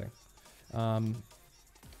the first thing.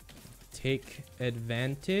 Take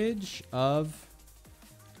advantage of...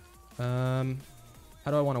 how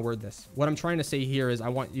do I want to word this? What I'm trying to say here is I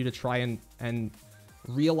want you to try and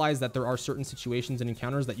realize that there are certain situations and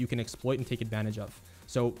encounters that you can exploit and take advantage of.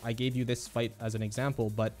 So I gave you this fight as an example,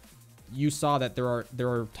 but you saw that there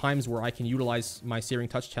are times where I can utilize my Searing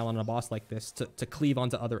Touch talent on a boss like this to cleave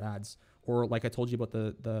onto other adds. Or like I told you about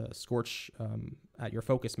the Scorch at your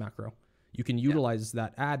focus macro. You can utilize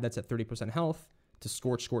that add that's at 30% health to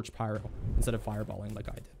Scorch Pyro instead of fireballing like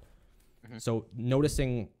I did. So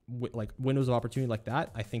noticing like windows of opportunity like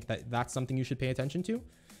that, I think that's something you should pay attention to.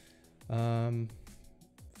 I'm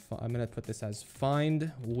going to put this as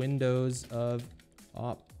find windows of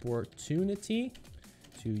opportunity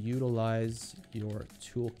to utilize your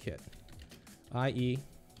toolkit, i.e.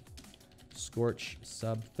 Scorch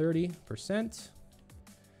sub 30%,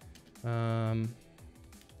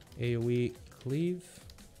 AoE cleave.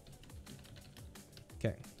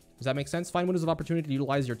 Okay, does that make sense? Find windows of opportunity to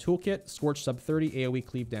utilize your toolkit, Scorch sub 30, AoE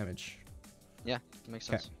cleave damage. Yeah, makes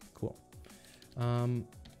sense. Okay, cool.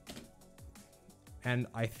 And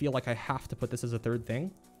I feel like I have to put this as a third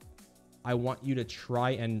thing. I want you to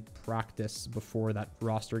try and practice before that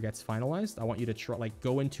roster gets finalized. I want you to try, like,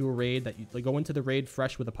 go into a raid go into the raid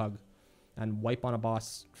fresh with a pug and wipe on a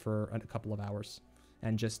boss for a couple of hours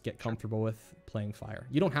and just get comfortable with playing fire.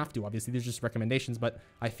 You don't have to, obviously, there's just recommendations, but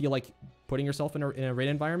I feel like putting yourself in a raid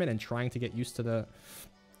environment and trying to get used to the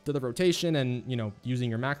rotation and, you know,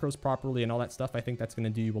 using your macros properly and all that stuff, I think that's going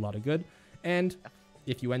to do you a lot of good. And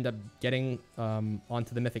if you end up getting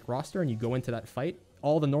onto the mythic roster and you go into that fight,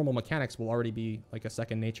 all the normal mechanics will already be like a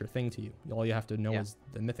second nature thing to you. All you have to know is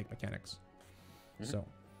the mythic mechanics. So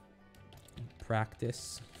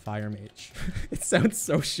practice Fire Mage. It sounds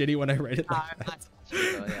so shitty when I write it like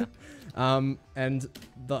that. And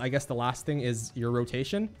I guess the last thing is your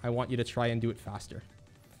rotation. I want you to try and do it faster.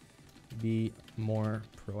 Be more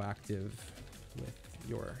proactive with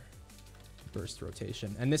your burst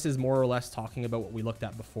rotation. And this is more or less talking about what we looked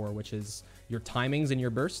at before, which is your timings in your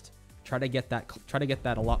burst. Try to get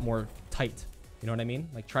that a lot more tight. You know what I mean?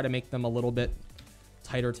 Like, try to make them a little bit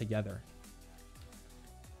tighter together.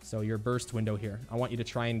 So your burst window here, I want you to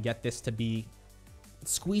try and get this to be,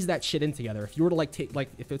 squeeze that shit in together. If you were to like take, like,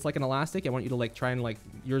 if it's like an elastic, I want you to like try and like,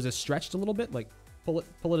 yours is stretched a little bit, like pull it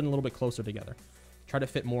in a little bit closer together. Try to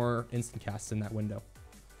fit more instant casts in that window.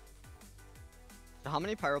 How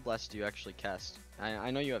many Pyroblasts do you actually cast? I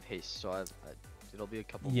know you have haste, so it'll be a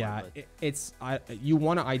couple more. Yeah, you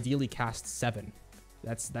want to ideally cast 7.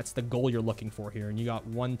 That's the goal you're looking for here. And you got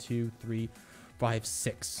 1, 2, 3, 5,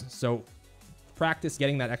 6. So practice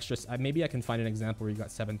getting that extra. Maybe I can find an example where you got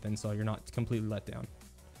 7th in, so you're not completely let down.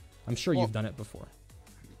 I'm sure you've done it before.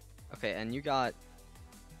 Okay, and you got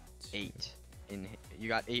 8 in. You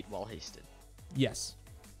got 8 while hasted. Yes,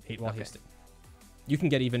 8 while hasted. You can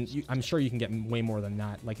get even. I'm sure you can get way more than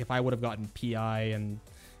that. Like if I would have gotten PI and,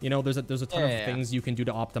 you know, there's a ton of things you can do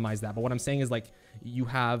to optimize that. But what I'm saying is, like, you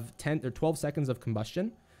have 10 or 12 seconds of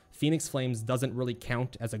combustion. Phoenix Flames doesn't really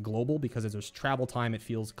count as a global because there's travel time. It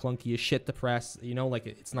feels clunky as shit to press. You know, like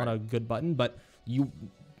it's not a good button. But you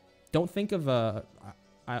don't think of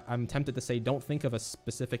I'm tempted to say don't think of a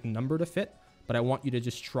specific number to fit. But I want you to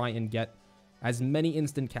just try and get as many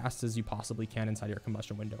instant casts as you possibly can inside your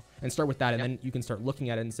combustion window, and start with that, and then you can start looking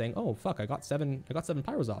at it and saying, oh fuck, I got seven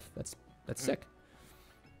pyros off. That's sick.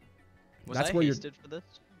 That's I where hasted for this?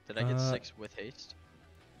 Did I get 6 with haste?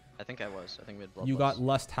 I think I was. I think we had bloodlust. You got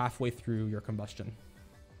lust halfway through your combustion.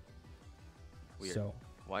 Weird. So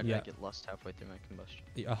why did I get lust halfway through my combustion?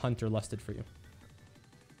 A hunter lusted for you.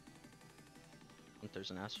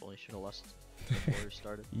 Hunter's an asshole. He should have lusted before he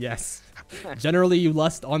started. Yes. Generally, you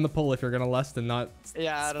lust on the pull if you're gonna lust, and not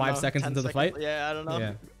 5 seconds into the fight. Yeah, I don't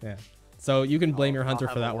know. Yeah. So you can blame your hunter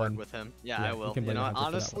for that one. With him. Yeah, I will. You know,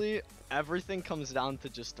 honestly, everything comes down to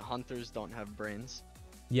just hunters don't have brains.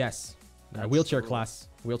 Yes. Wheelchair class.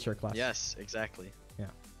 Wheelchair class. Yes, exactly.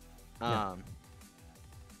 Yeah.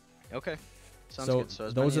 Okay. Sounds good. So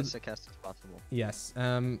as many instant casts as possible. Yes.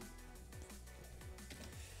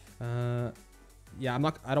 Yeah,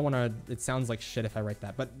 I don't want to, it sounds like shit if I write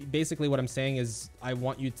that, but basically what I'm saying is I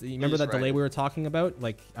want you to, remember that delay we were talking about?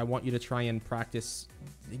 Like, I want you to try and practice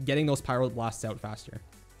getting those pyro blasts out faster.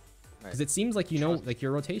 Because it seems like, you know, like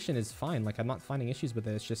your rotation is fine. Like, I'm not finding issues with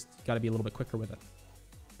it. It's just got to be a little bit quicker with it.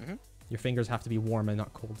 Your fingers have to be warm and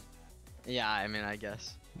not cold. Yeah, I mean, I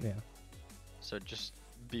guess. Yeah. So just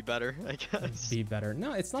be better, I guess. Be better.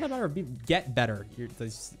 No, it's not about get better.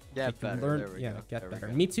 Get better. Learn, get better.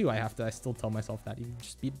 Me too. I still tell myself that.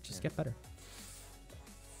 You just get better.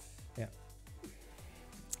 Yeah.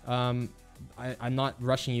 I'm not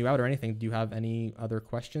rushing you out or anything. Do you have any other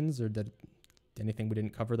questions, or anything we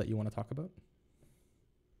didn't cover that you want to talk about?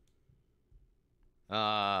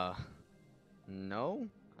 No.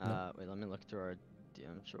 Wait, let me look through our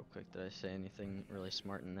DMs real quick. Did I say anything really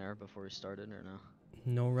smart in there before we started, or no?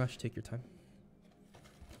 No rush. Take your time.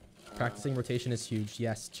 Practicing rotation is huge.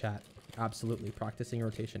 Yes, chat. Absolutely. Practicing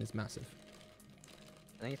rotation is massive.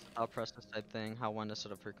 I think it's a process type thing. How when to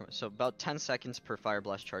set up frequent. So about 10 seconds per fire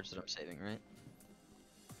blast charge that I'm saving, right?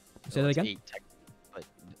 Say that again? 8 but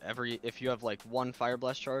if you have like 1 fire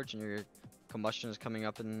blast charge and your combustion is coming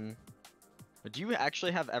up in. Do you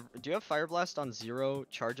actually have fire blast on 0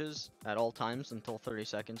 charges at all times until 30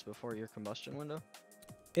 seconds before your combustion window?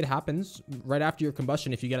 It happens right after your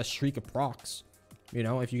combustion. If you get a streak of procs, you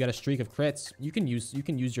know, if you get a streak of crits, you can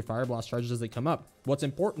use your fire blast charges as they come up. What's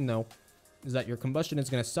important though is that your combustion is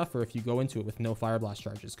going to suffer if you go into it with no fire blast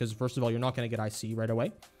charges, because first of all, you're not going to get IC right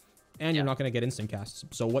away, and you're not going to get instant casts.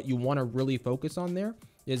 So what you want to really focus on there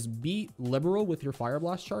is be liberal with your fire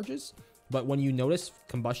blast charges, but when you notice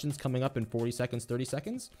combustions coming up in 40 seconds, 30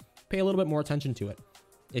 seconds, pay a little bit more attention to it.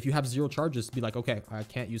 If you have 0 charges, be like, okay, I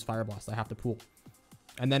can't use fire blast, I have to pool.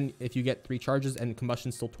 And then if you get 3 charges and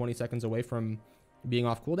combustion's still 20 seconds away from being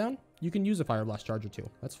off cooldown, you can use a fire blast charge or 2.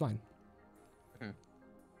 That's fine.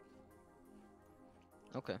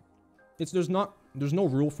 Okay. There's no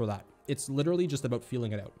rule for that. It's literally just about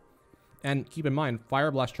feeling it out. And keep in mind,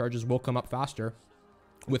 fire blast charges will come up faster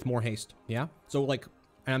with more haste. Yeah. So like,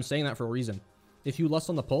 and I'm saying that for a reason. If you lust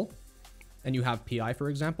on the pull and you have PI, for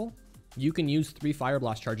example, you can use 3 fire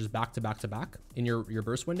blast charges back to back to back in your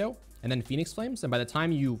burst window, and then Phoenix Flames. And by the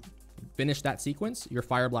time you finish that sequence, your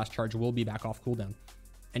fire blast charge will be back off cooldown,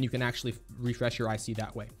 and you can actually refresh your IC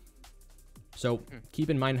that way. So keep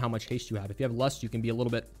in mind how much haste you have. If you have lust, you can be a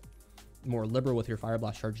little bit more liberal with your fire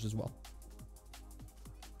blast charges as well.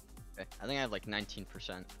 Okay. I think I have like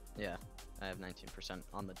 19%. Yeah, I have 19%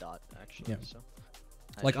 on the dot actually. Yeah. So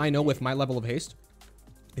like I know with my level of haste,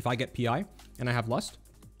 if I get PI and I have lust,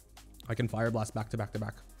 I can fire blast back to back to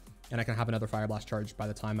back, and I can have another fire blast charge by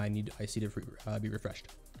the time I need IC to be refreshed.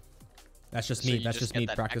 That's just me. That's just me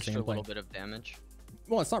practicing and playing. A little bit of damage.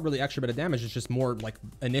 Well, it's not really extra bit of damage. It's just more like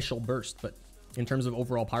initial burst. But in terms of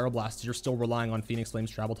overall pyroblast, you're still relying on Phoenix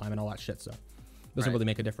Flames travel time and all that shit. So it doesn't really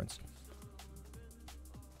make a difference.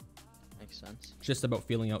 Makes sense. It's just about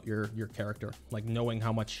feeling out your character, like knowing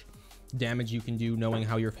how much damage you can do, knowing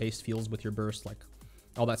how your haste feels with your burst, like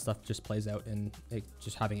all that stuff just plays out, and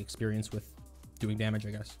just having experience with doing damage,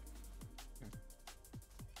 I guess.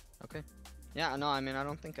 Okay. Yeah, no, I mean, I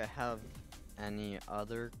don't think I have any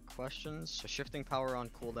other questions. So shifting power on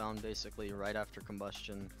cooldown basically right after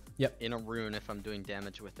combustion. Yep. In a rune if I'm doing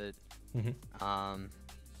damage with it.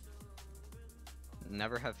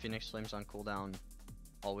 Never have Phoenix Flames on cooldown.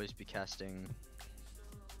 Always be casting.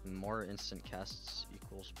 More instant casts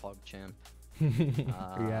equals PogChamp.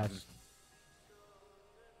 Yes.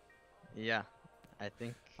 Yeah, I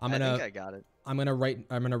think I got it. I'm gonna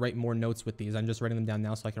write more notes with these. I'm just writing them down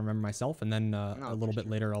now so I can remember myself, and then a little bit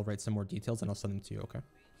later I'll write some more details and I'll send them to you. Okay.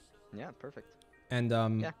 Yeah, perfect.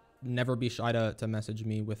 And never be shy to message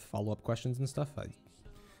me with follow-up questions and stuff.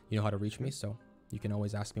 You know how to reach me, so You can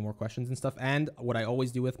always ask me more questions and stuff. And what I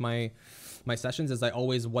always do with my sessions is I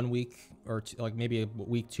always 1 week or like maybe a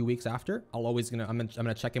week, 2 weeks after, I'm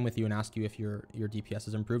gonna check in with you and ask you if your DPS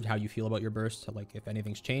has improved, how you feel about your burst, like if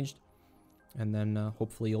anything's changed, and then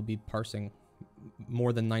hopefully you'll be parsing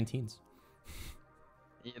more than 19s.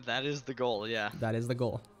 Yeah, that is the goal. Yeah. That is the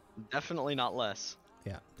goal. Definitely not less.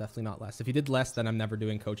 Yeah, definitely not less. If you did less, then I'm never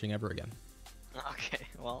doing coaching ever again. Okay,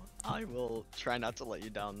 well, I will try not to let you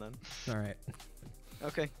down then. All right.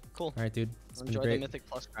 Okay, cool. All right, dude. It's Enjoy been great. the Mythic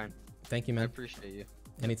Plus grind. Thank you, I man. appreciate you.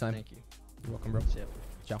 Anytime. Thank you. You're welcome, bro. See ya.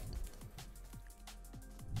 Ciao.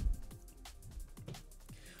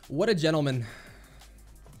 What a gentleman.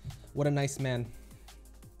 What a nice man.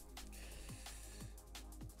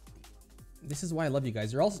 This is why I love you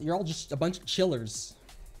guys. You're all just a bunch of chillers.